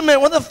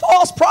Testament when the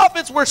false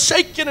prophets were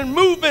shaking and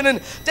moving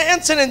and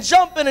dancing and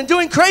jumping and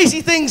doing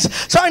crazy things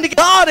trying to get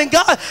God,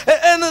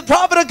 and the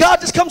prophet of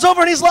God just comes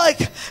over and he's like,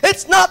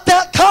 it's not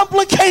that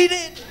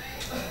complicated.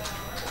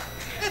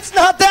 It's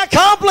not that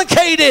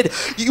complicated.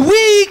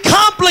 We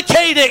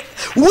complicate it.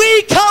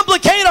 We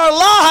complicate our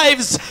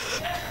lives.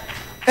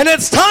 And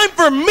it's time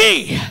for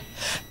me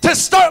to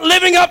start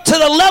living up to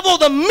the level of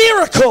the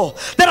miracle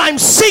that I'm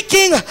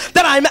seeking,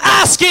 that I'm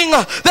asking,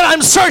 that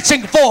I'm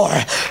searching for.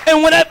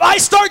 And when I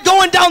start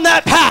going down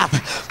that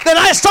path, then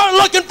I start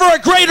looking for a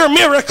greater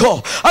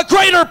miracle, a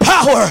greater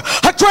power,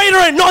 a greater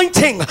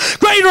anointing,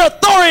 greater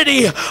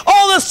authority.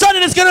 All of a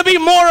sudden it's going to be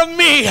more of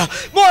me,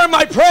 more of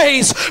my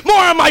praise,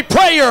 more of my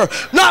prayer,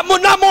 not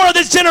more of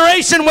this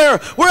generation where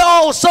we're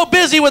all so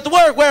busy with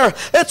work, where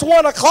it's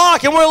 1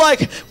 o'clock and we're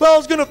like, well, I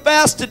was going to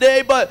fast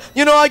today, but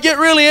I get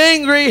really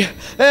angry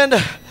and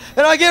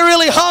I get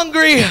really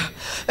hungry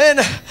and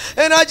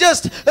I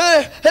just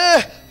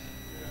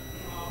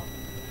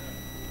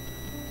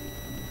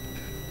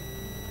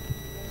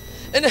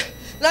And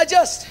I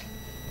just,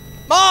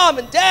 mom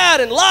and dad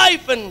and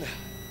life, and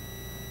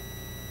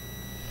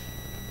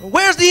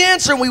where's the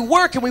answer? And we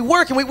work and we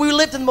work and we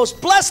lived in the most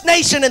blessed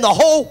nation in the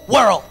whole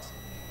world.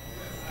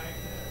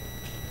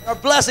 Our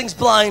blessings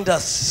blind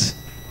us.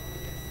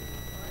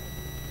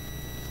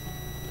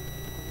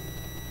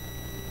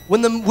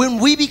 When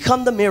we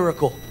become the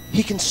miracle,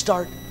 he can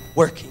start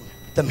working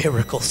the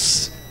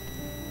miracles.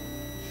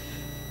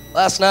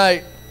 Last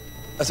night,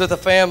 I was with a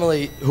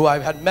family who I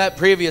had met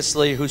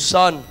previously, whose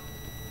son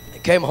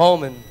came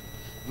home and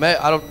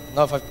met. I don't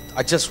know if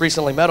I just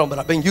recently met him, but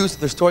I've been used to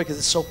their story because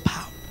it's so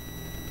powerful.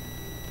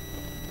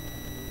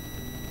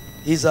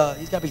 He's got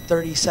to be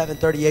 37,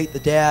 38, the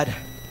dad.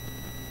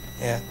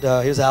 And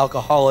he was an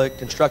alcoholic,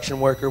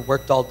 construction worker,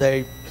 worked all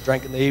day,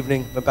 drank in the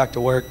evening, went back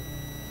to work.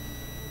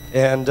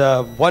 And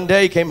one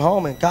day he came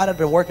home and God had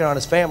been working on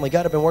his family.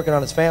 God had been working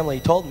on his family.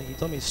 He told me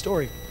his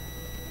story.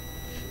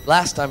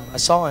 Last time I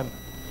saw him,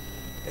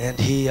 and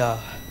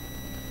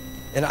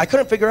and I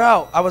couldn't figure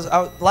out. I was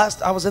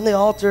in the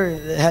altar,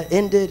 and it had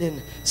ended,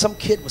 and some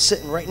kid was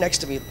sitting right next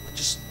to me,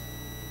 just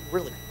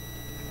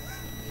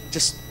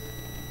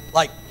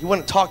like he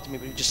wouldn't talk to me,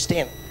 but he was just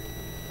standing there.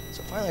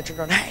 So finally I turned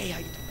around, hey, how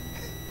you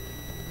doing?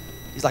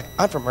 He's like,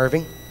 I'm from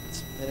Irving.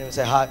 And he would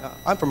say, hi,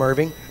 I'm from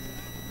Irving.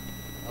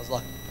 I was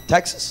like,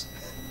 Texas?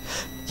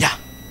 Yeah.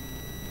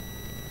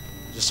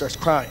 He just starts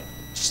crying,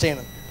 just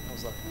standing there. I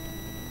was like,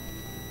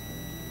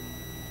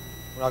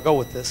 where I'll go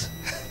with this?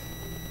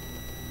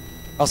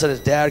 All of a sudden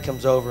his dad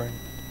comes over and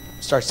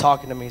starts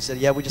talking to me. He said,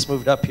 yeah, we just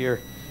moved up here.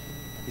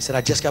 He said,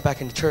 I just got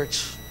back into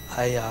church.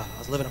 I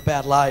was living a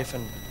bad life,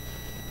 and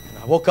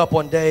I woke up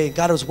one day and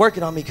God was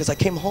working on me because I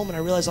came home and I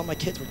realized all my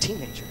kids were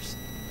teenagers.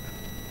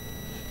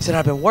 He said,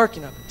 I've been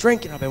working, I've been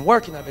drinking, I've been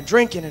working, I've been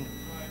drinking, and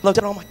looked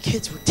at all my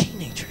kids were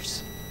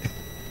teenagers.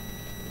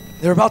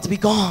 They were about to be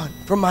gone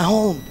from my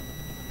home.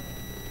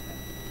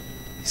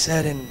 He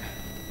said, and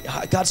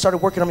God started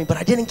working on me, but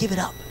I didn't give it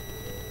up.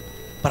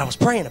 But I was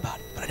praying about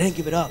it, but I didn't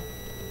give it up.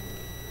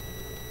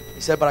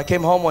 He said, but I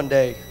came home one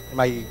day, and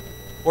my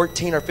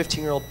 14 or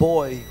 15-year-old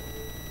boy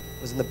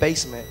was in the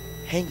basement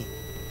hanging.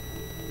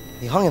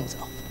 He hung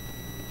himself.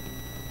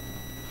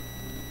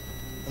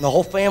 And the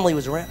whole family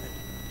was around.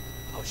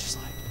 I was just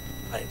like,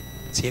 I didn't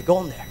see it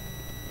going there.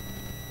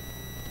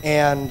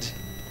 And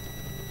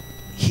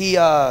he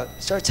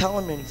started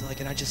telling me, and he's like,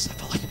 and I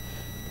felt like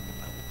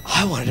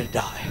I wanted to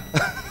die.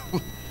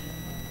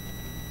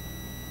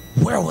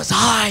 Where was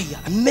I?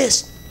 I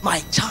missed my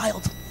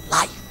child's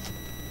life.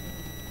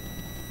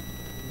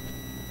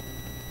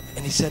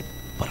 And he said,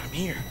 but I'm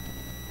here.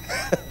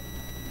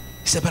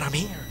 He said, but I'm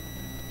here.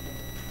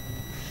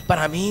 But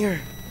I'm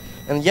here.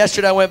 And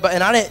yesterday I went by,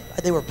 and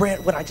they were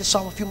when I just saw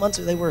them a few months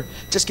ago, they were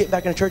just getting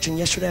back into church, and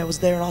yesterday I was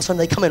there, and all of a sudden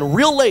they come in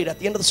real late at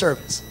the end of the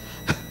service.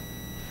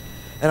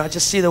 And I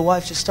just see the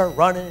wife just start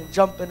running and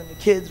jumping, and the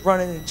kids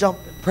running and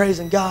jumping,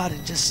 praising God,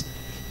 and just,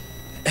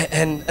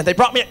 and they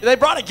brought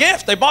a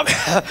gift. They bought me,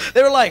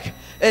 they were like,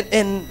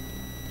 and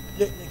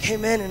they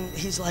came in, and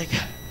he's like,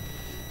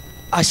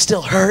 I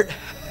still hurt.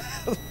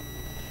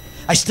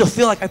 I still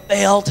feel like I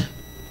failed.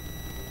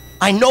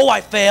 I know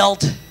I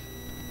failed.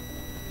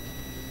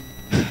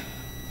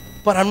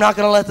 But I'm not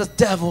going to let the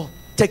devil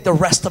take the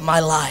rest of my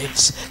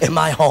lives in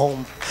my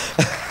home.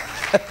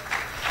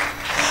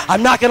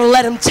 I'm not going to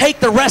let him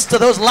take the rest of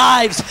those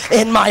lives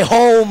in my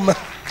home.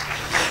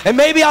 And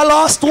maybe I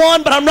lost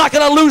one, but I'm not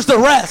going to lose the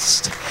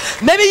rest.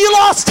 Maybe you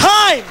lost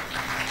time.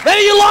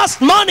 Maybe you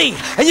lost money,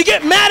 and you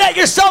get mad at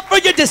yourself for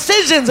your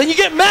decisions, and you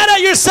get mad at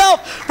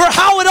yourself for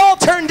how it all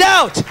turned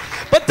out.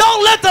 But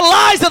don't let the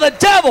lies of the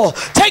devil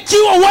take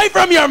you away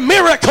from your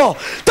miracle.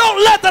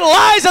 Don't let the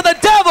lies of the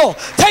devil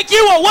take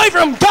you away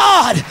from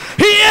God.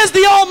 He is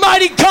the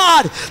Almighty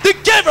God, the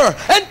giver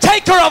and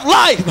taker of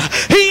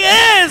life. He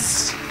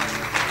is.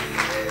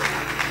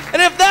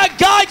 And if that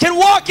guy can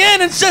walk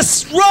in and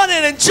just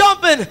running and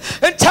jumping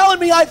and telling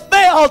me I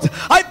failed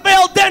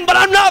then, but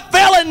I'm not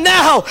failing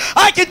now,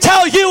 I can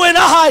tell you and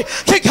I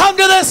can come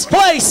to this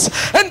place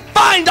and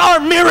find our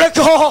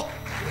miracle.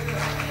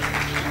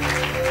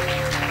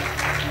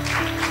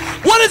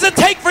 What does it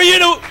take for you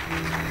to,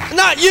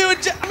 not you,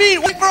 I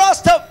mean, wait for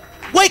us to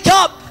wake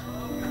up?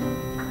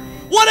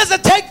 What does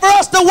it take for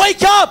us to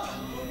wake up?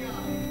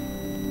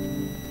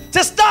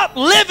 To stop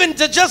living,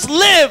 to just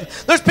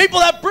live. There's people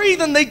that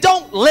breathe and they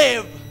don't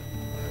live.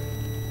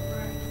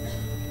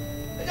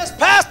 They just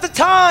pass the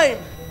time.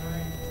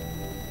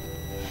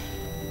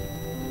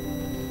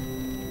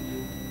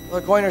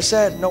 Brother Coiner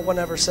said, no one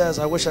ever says,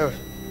 I wish I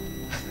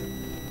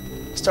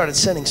started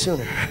sinning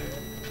sooner.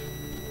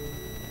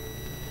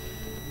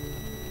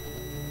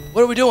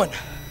 What are we doing?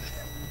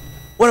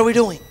 What are we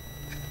doing?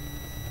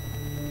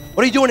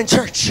 What are you doing in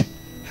church?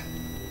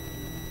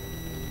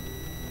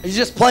 Are you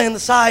just playing the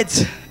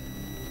sides?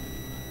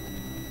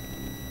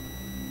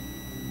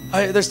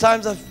 There's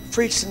times I've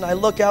preached and I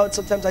look out and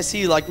sometimes I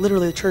see like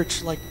literally the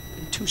church like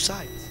in two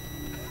sides.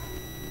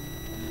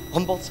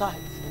 On both sides.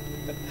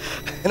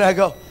 And I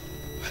go,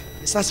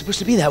 it's not supposed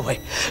to be that way.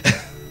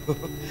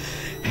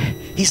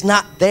 He's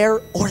not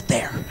there or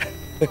there.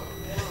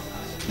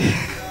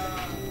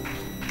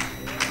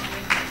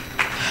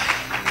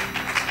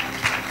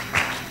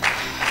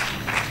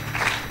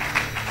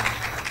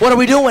 What are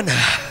we doing?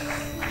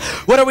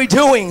 What are we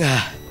doing?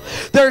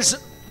 There's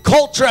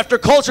culture after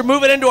culture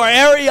moving into our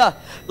area.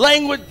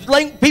 Language,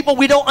 people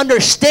we don't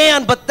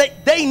understand, but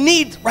they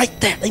need right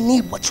there. They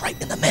need what's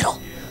right in the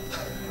middle.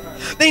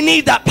 They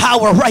need that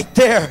power right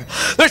there.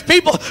 There's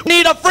people who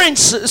need a French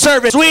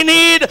service. We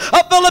need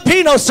a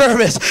Filipino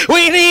service.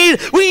 We need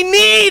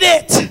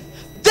it.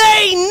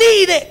 They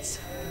need it.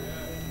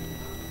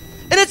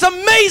 And it's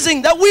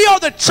amazing that we are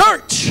the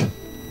church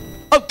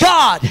of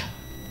God.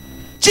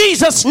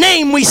 Jesus'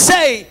 name we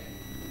say.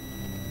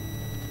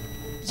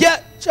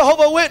 Yet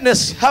Jehovah's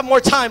Witnesses have more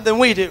time than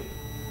we do.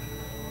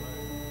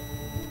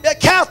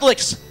 Yet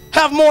Catholics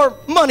have more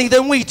money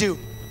than we do.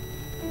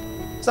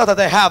 It's not that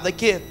they have, they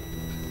give.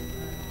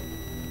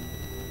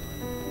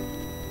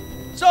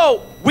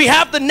 So we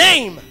have the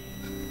name,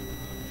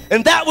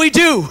 and that we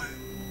do.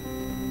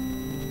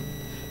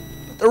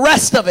 But the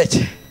rest of it,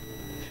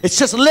 it's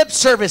just lip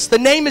service. The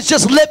name is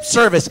just lip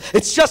service.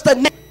 It's just a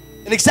name,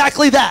 and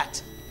exactly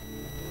that.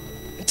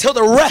 Until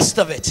the rest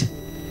of it,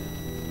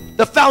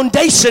 the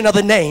foundation of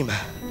the name,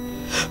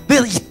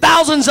 the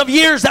thousands of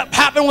years that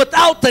happened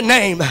without the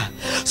name,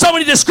 so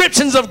many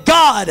descriptions of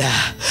God,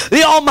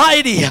 the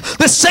Almighty,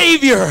 the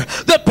Savior,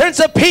 the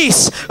Prince of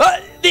Peace.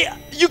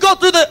 You go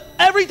through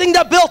everything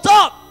that built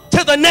up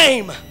to the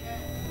name.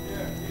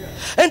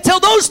 Until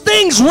those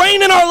things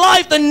reign in our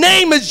life, the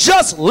name is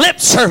just lip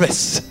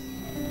service.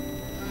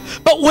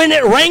 But when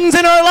it reigns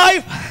in our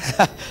life,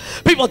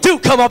 people do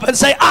come up and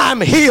say,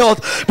 I'm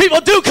healed. People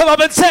do come up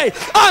and say,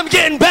 I'm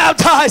getting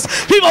baptized.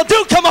 People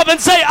do come up and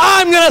say,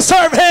 I'm going to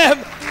serve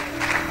Him.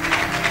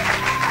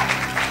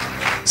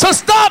 So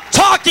stop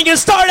talking and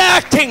start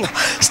acting.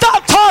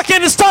 Stop talking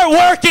and start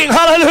working.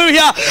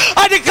 Hallelujah.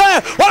 I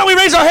declare, why don't we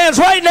raise our hands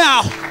right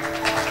now?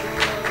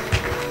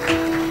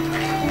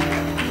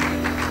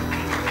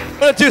 We're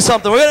going to do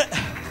something.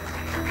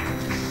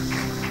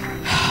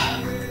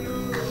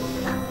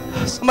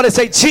 Somebody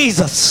say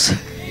Jesus.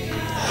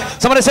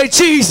 Somebody say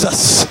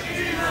Jesus.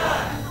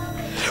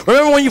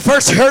 Remember when you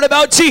first heard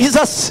about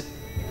Jesus?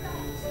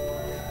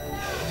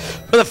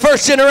 For the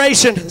first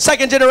generation,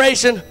 second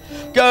generation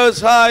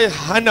goes,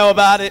 I know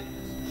about it.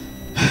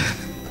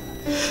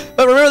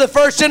 But remember the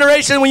first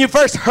generation when you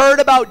first heard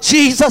about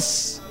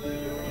Jesus?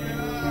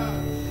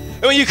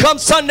 And when you come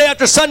Sunday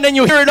after Sunday and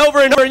you hear it over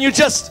and over and you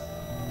just...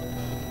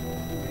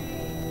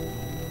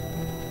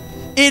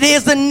 It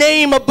is the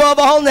name above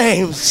all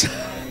names. So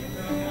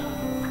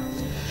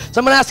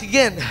I'm going to ask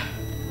again.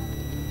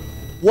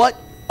 What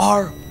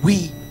are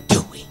we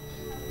doing?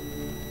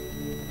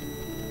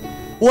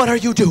 What are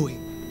you doing?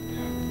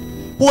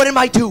 What am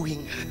I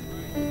doing?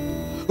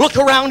 Look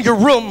around your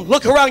room,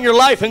 look around your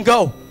life and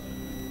go,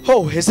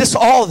 oh, is this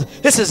all,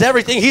 this is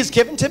everything He's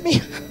given to me?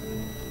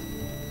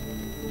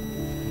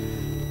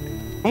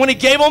 And when He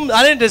gave them,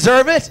 I didn't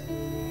deserve it.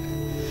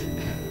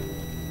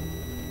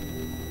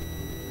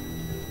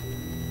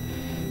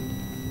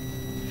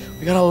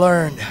 We got to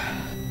learn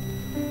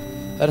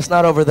that it's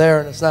not over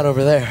there and it's not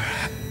over there.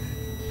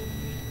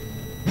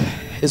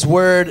 His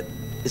word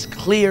is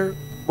clear.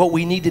 What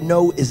we need to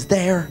know is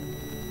there.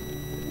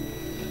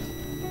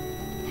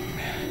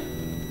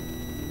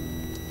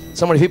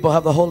 So many people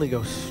have the Holy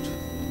Ghost.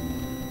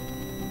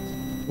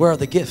 Where are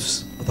the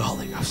gifts of the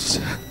Holy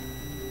Ghost?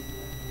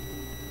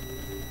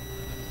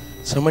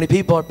 So many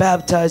people are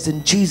baptized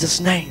in Jesus'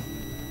 name.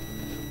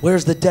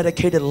 Where's the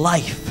dedicated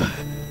life?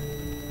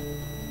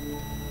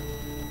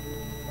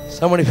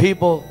 So many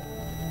people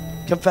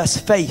confess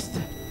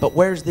faith, but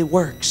where's the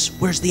works?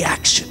 Where's the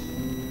action?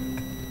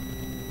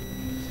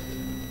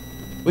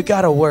 We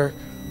gotta work.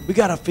 We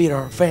gotta feed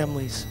our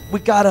families. We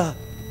gotta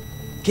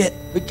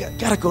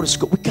go to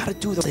school. We gotta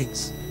do those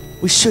things.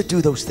 We should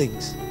do those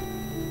things.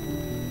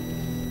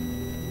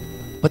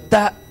 But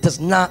that does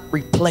not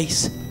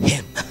replace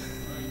Him.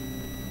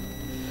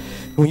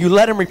 When you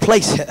let Him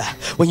replace Him,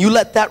 when you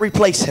let that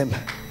replace Him,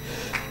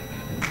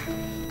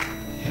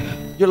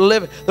 you're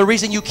living. The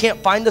reason you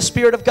can't find the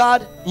Spirit of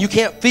God, you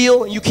can't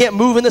feel, and you can't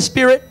move in the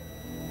Spirit,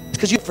 is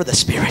because you live for the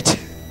Spirit.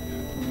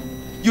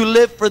 You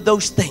live for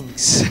those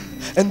things,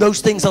 and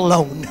those things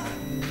alone.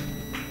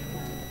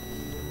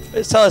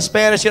 I tell in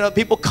Spanish,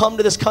 people come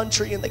to this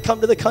country, and they come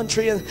to the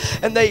country, and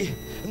they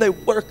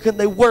work, and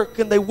they work,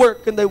 and they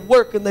work, and they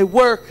work, and they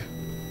work.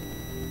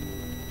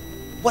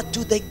 What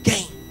do they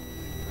gain?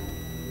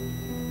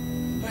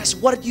 I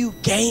said, what do you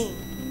gain?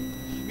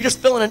 You're just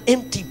filling an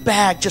empty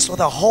bag just with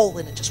a hole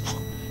in it.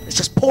 It's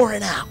just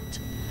pouring out.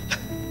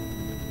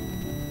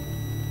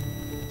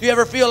 Do you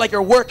ever feel like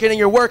you're working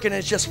and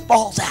it just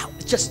falls out?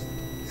 It's just,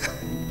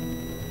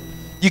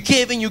 you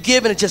give and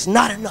it's just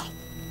not enough.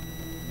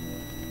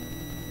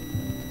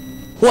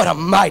 What a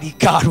mighty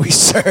God we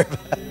serve.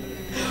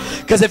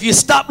 Because if you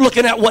stop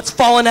looking at what's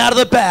falling out of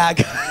the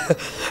bag,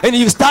 and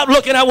you stop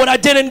looking at what I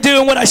didn't do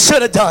and what I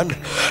should have done,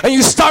 and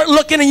you start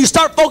looking and you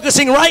start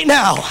focusing right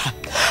now,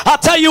 I'll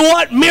tell you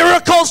what,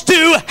 miracles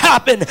do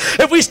happen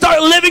if we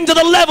start living to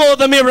the level of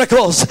the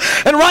miracles.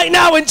 And right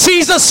now, in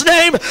Jesus'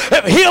 name,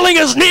 if healing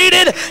is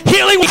needed,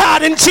 healing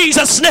God in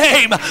Jesus'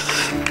 name.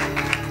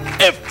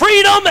 If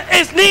freedom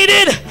is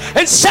needed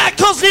and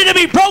shackles need to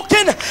be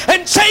broken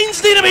and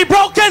chains need to be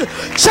broken,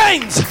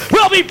 chains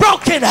will be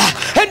broken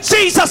in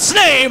Jesus'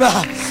 name.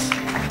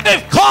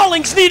 If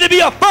callings need to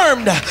be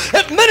affirmed,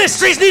 if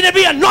ministries need to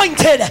be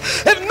anointed,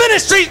 if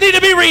ministries need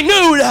to be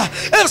renewed,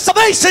 if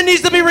salvation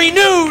needs to be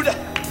renewed,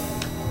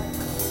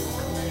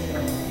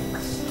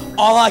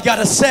 all I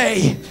gotta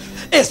say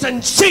is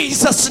in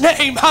Jesus'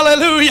 name,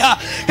 hallelujah.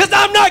 Because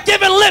I'm not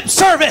giving lip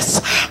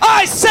service.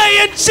 I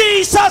say in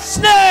Jesus'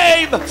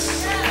 name,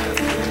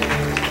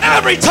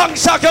 every tongue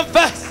shall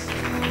confess,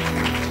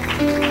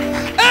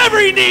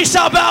 every knee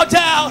shall bow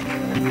down.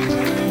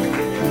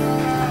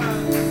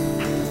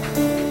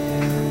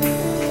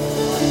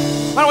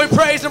 Why don't we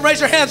praise and raise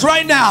your hands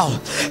right now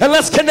and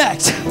let's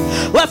connect.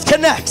 Let's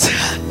connect.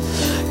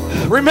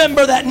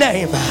 Remember that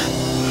name,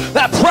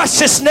 that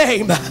precious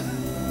name.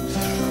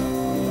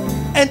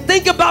 And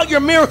think about your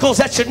miracles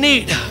that you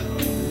need.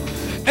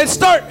 And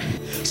start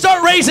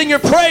raising your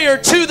prayer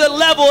to the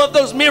level of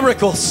those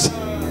miracles.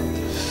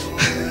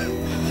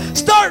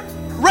 Start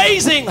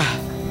raising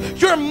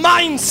your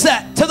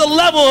mindset to the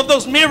level of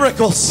those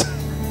miracles.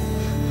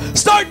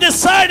 Start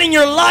deciding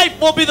your life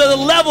will be the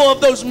level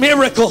of those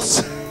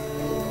miracles.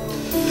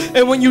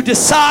 And when you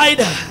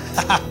decide,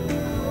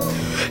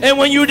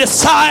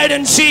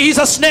 in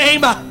Jesus'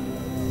 name,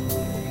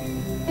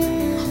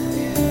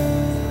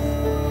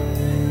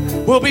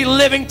 we'll be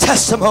living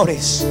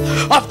testimonies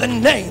of the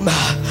name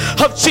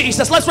of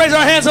Jesus. Let's raise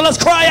our hands and let's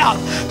cry out.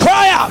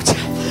 Cry out.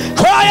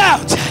 Cry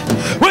out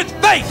with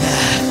faith,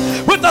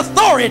 with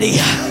authority.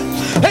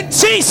 In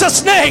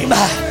Jesus' name.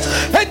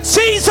 In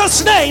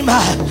Jesus' name.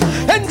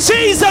 In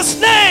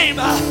Jesus' name.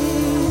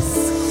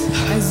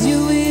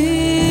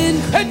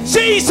 In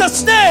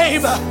Jesus'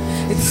 name.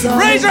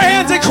 Raise your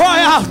hands and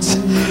cry out.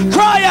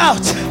 Cry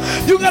out.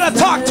 You gotta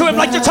talk to him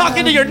like you're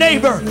talking to your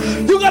neighbor.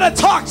 You gotta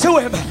talk to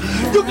him.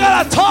 You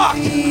gotta talk.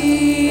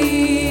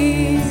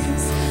 You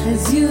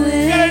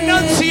gotta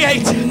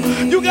enunciate.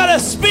 You gotta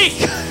speak.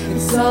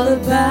 It's all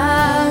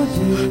about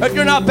you. If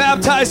you're not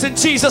baptized in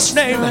Jesus'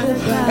 name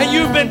and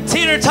you've been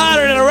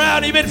teeter-tottering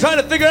around, you've been trying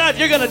to figure out if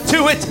you're gonna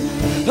do it,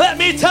 let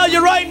me tell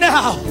you right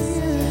now,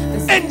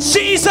 in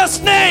Jesus'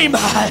 name,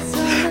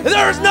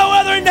 there's no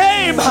other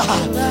name.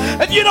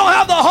 If you don't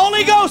have the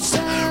Holy Ghost,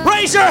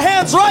 raise your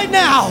hands right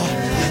now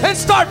and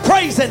start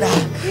praising.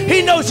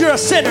 He knows you're a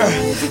sinner.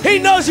 He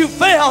knows you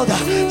failed.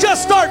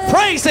 Just start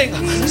praising.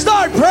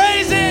 Start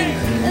praising.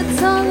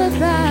 It's all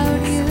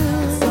about you.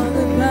 It's all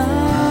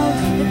about.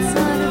 It's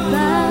not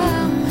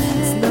about.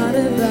 It's not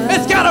about.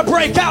 It's gotta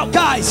break out,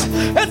 guys.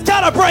 It's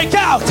gotta break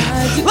out.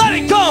 Let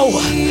it go.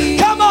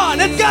 Come on,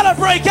 it's gotta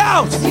break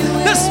out.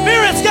 The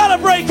Spirit's gotta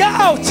break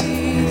out.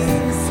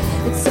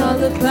 It's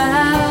all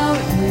about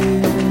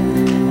you.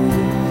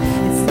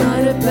 It's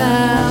not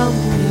about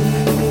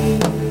me.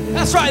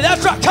 That's right,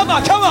 that's right. Come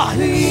on, come on.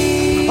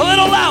 A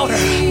little louder,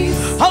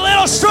 a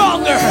little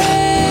stronger,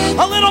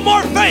 a little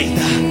more faith,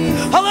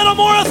 a little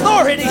more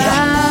authority,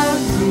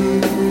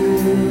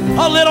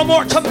 a little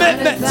more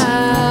commitment,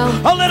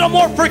 a little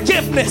more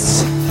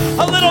forgiveness,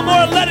 a little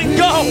more letting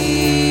go.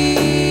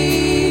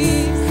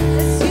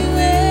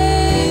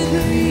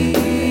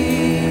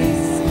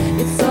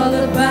 It's all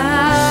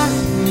about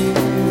you.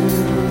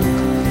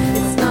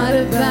 It's not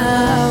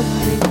about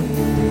me.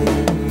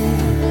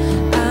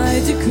 I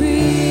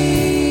decrease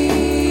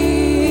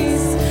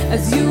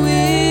as you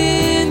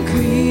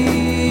increase.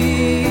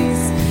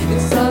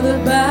 It's all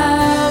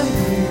about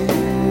you.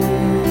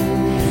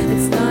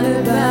 It's not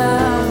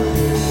about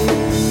me.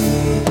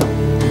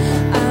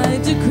 I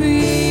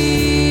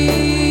decrease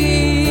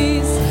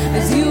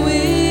as you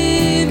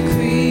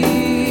increase.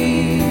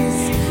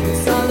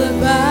 It's all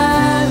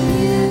about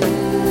you.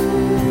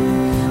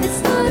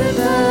 It's not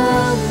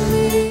about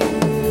me.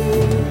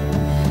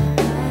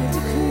 I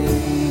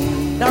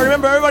decrease. Now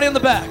remember, everybody in the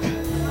back,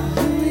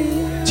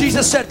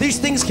 Jesus said these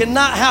things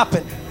cannot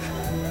happen.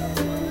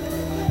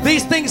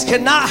 These things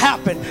cannot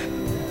happen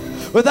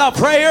without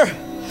prayer,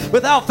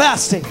 without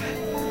fasting.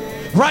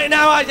 Right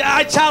now,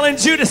 I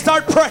challenge you to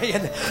start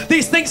praying.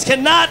 These things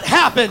cannot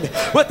happen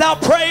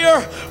without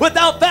prayer,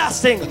 without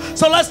fasting.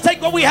 So let's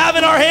take what we have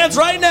in our hands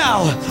right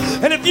now.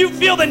 And if you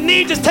feel the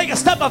need, just take a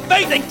step of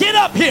faith and get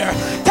up here.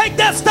 Take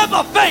that step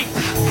of faith.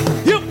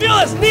 You feel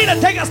this need to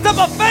take a step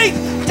of faith,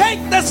 take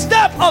the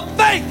step of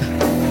faith.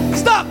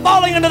 Stop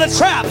falling into the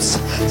traps.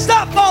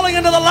 Stop falling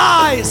into the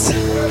lies.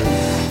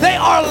 They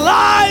are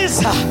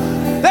lies.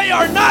 They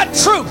are not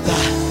truth.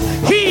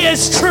 He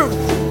is truth.